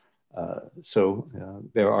prophet. So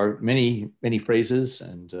there are many, many phrases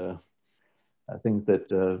and things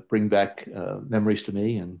that bring back memories to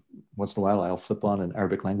me. And once in a while, I'll flip on an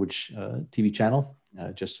Arabic language TV channel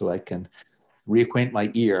just so I can reacquaint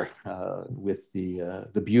my ear with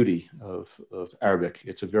the beauty of Arabic.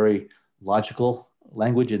 It's a very logical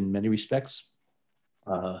language in many respects.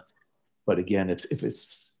 But again,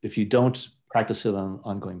 if you don't practice it on an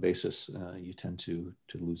ongoing basis, you tend to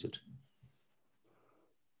lose it.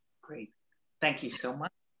 Great. Thank you so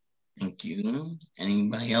much. Thank you.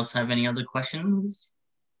 Anybody else have any other questions?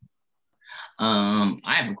 I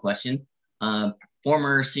have a question.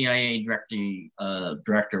 Former CIA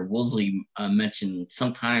Director Woolsey mentioned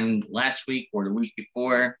sometime last week or the week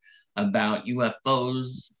before about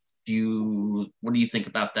UFOs. What do you think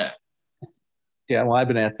about that? Yeah, well, I've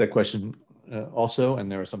been asked that question also, and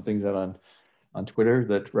there are some things that on Twitter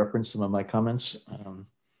that reference some of my comments.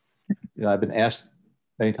 I've been asked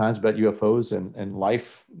many times about UFOs and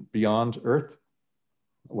life beyond Earth.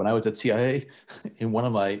 When I was at CIA, in one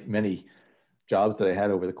of my many jobs that I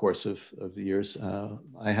had over the course of the years,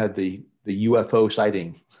 I had the UFO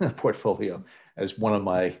sighting portfolio as one of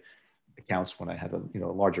my accounts when I had a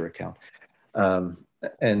larger account.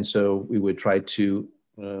 And so we would try to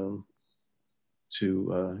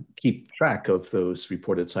keep track of those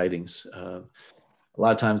reported sightings. A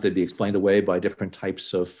lot of times they'd be explained away by different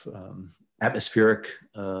types of atmospheric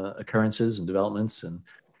occurrences and developments and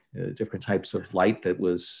different types of light that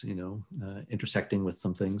was, intersecting with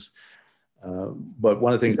some things. But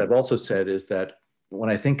one of the things I've also said is that when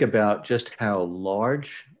I think about just how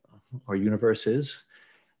large our universe is,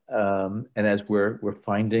 and as we're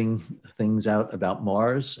finding things out about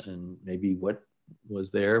Mars and maybe what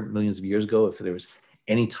was there millions of years ago, if there was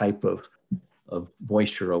any type of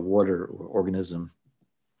moisture or water or organism,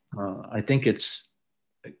 I think it's,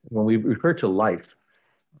 when we refer to life,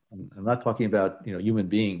 I'm not talking about human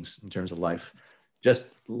beings in terms of life,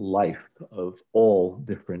 just life of all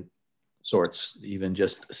different sorts, even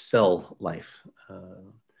just cell life.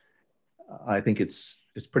 I think it's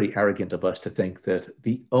pretty arrogant of us to think that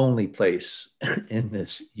the only place in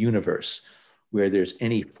this universe where there's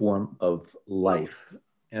any form of life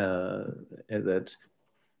that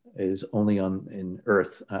is only in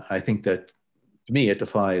Earth. I think that, to me, it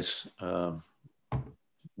defies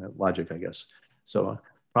logic, I guess. So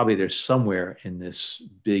probably there's somewhere in this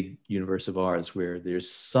big universe of ours where there's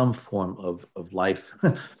some form of life.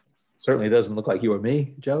 Certainly doesn't look like you or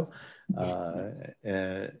me, Joe.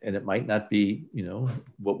 And it might not be,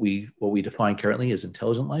 what we define currently as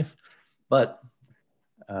intelligent life, but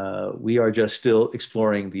we are just still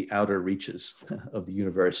exploring the outer reaches of the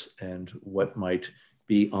universe and what might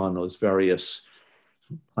be on those various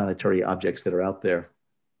planetary objects that are out there.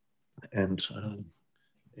 And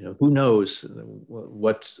who knows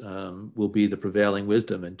what will be the prevailing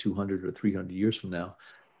wisdom in 200 or 300 years from now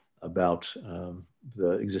about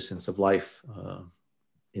the existence of life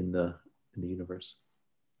in the universe.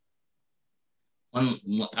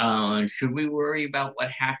 Should we worry about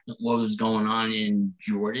what was going on in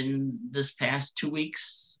Jordan this past 2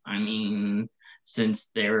 weeks? I mean, since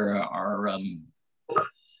there are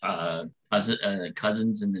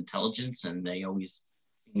cousins in intelligence, and they always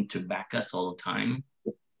seem to back us all the time.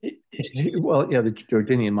 Well, yeah, the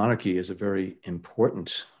Jordanian monarchy is a very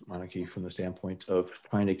important monarchy from the standpoint of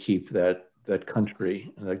trying to keep that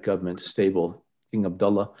country, that government stable. King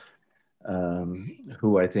Abdullah,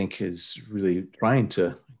 who I think is really trying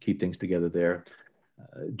to keep things together there.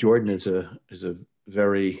 Jordan is a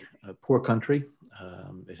very poor country.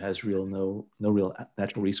 It has no real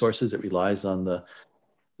natural resources. It relies on the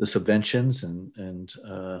subventions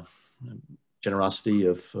and generosity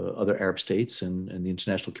of other Arab states and the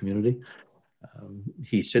international community.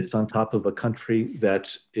 He sits on top of a country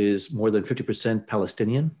that is more than 50%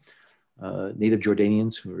 Palestinian. Native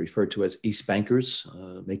Jordanians, who are referred to as East Bankers,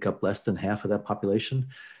 make up less than half of that population.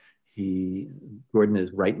 Jordan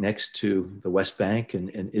is right next to the West Bank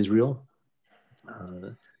and Israel.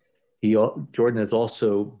 Jordan has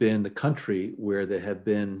also been the country where there have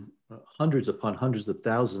been hundreds upon hundreds of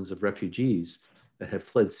thousands of refugees that have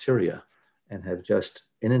fled Syria and have just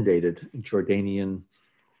inundated Jordanian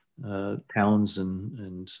towns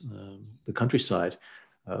and the countryside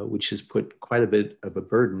which has put quite a bit of a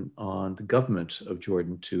burden on the government of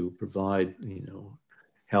Jordan to provide,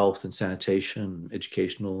 health and sanitation,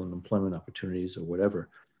 educational and employment opportunities or whatever.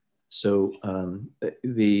 So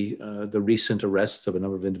the recent arrests of a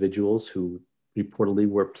number of individuals who reportedly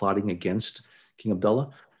were plotting against King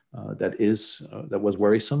Abdullah, that was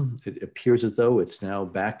worrisome. It appears as though it's now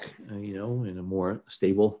back, in a more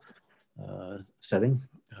stable setting.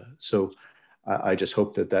 So I just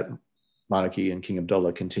hope that monarchy and King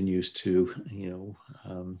Abdullah continues to,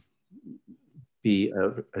 be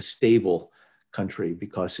a stable country,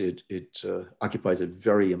 because it occupies a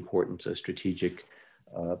very important strategic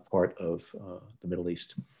part of the Middle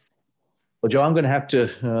East. Well, Joe, I'm going to have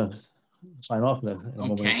to sign off in a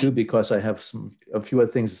moment or two, because I have a few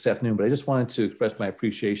other things this afternoon, but I just wanted to express my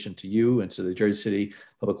appreciation to you and to the Jersey City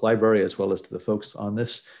Public Library, as well as to the folks on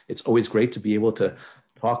this. It's always great to be able to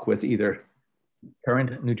talk with either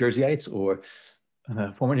current New Jerseyites or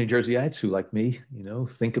former New Jerseyites who, like me,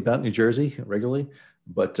 think about New Jersey regularly.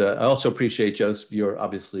 But I also appreciate, Joe, your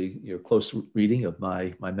close reading of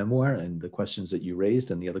my memoir and the questions that you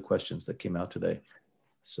raised and the other questions that came out today.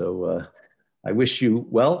 So I wish you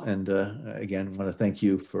well, and again, want to thank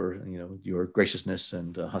you for your graciousness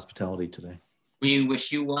and hospitality today. We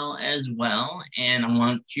wish you well as well, and I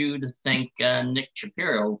want you to thank Nick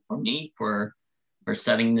Shapiro for me for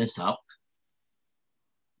setting this up.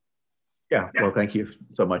 Yeah, well, thank you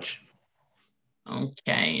so much.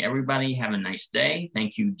 Okay, everybody have a nice day.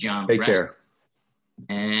 Thank you, John. Take care.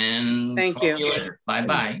 And thank you. Talk to you later.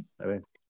 Bye-bye. Bye-bye.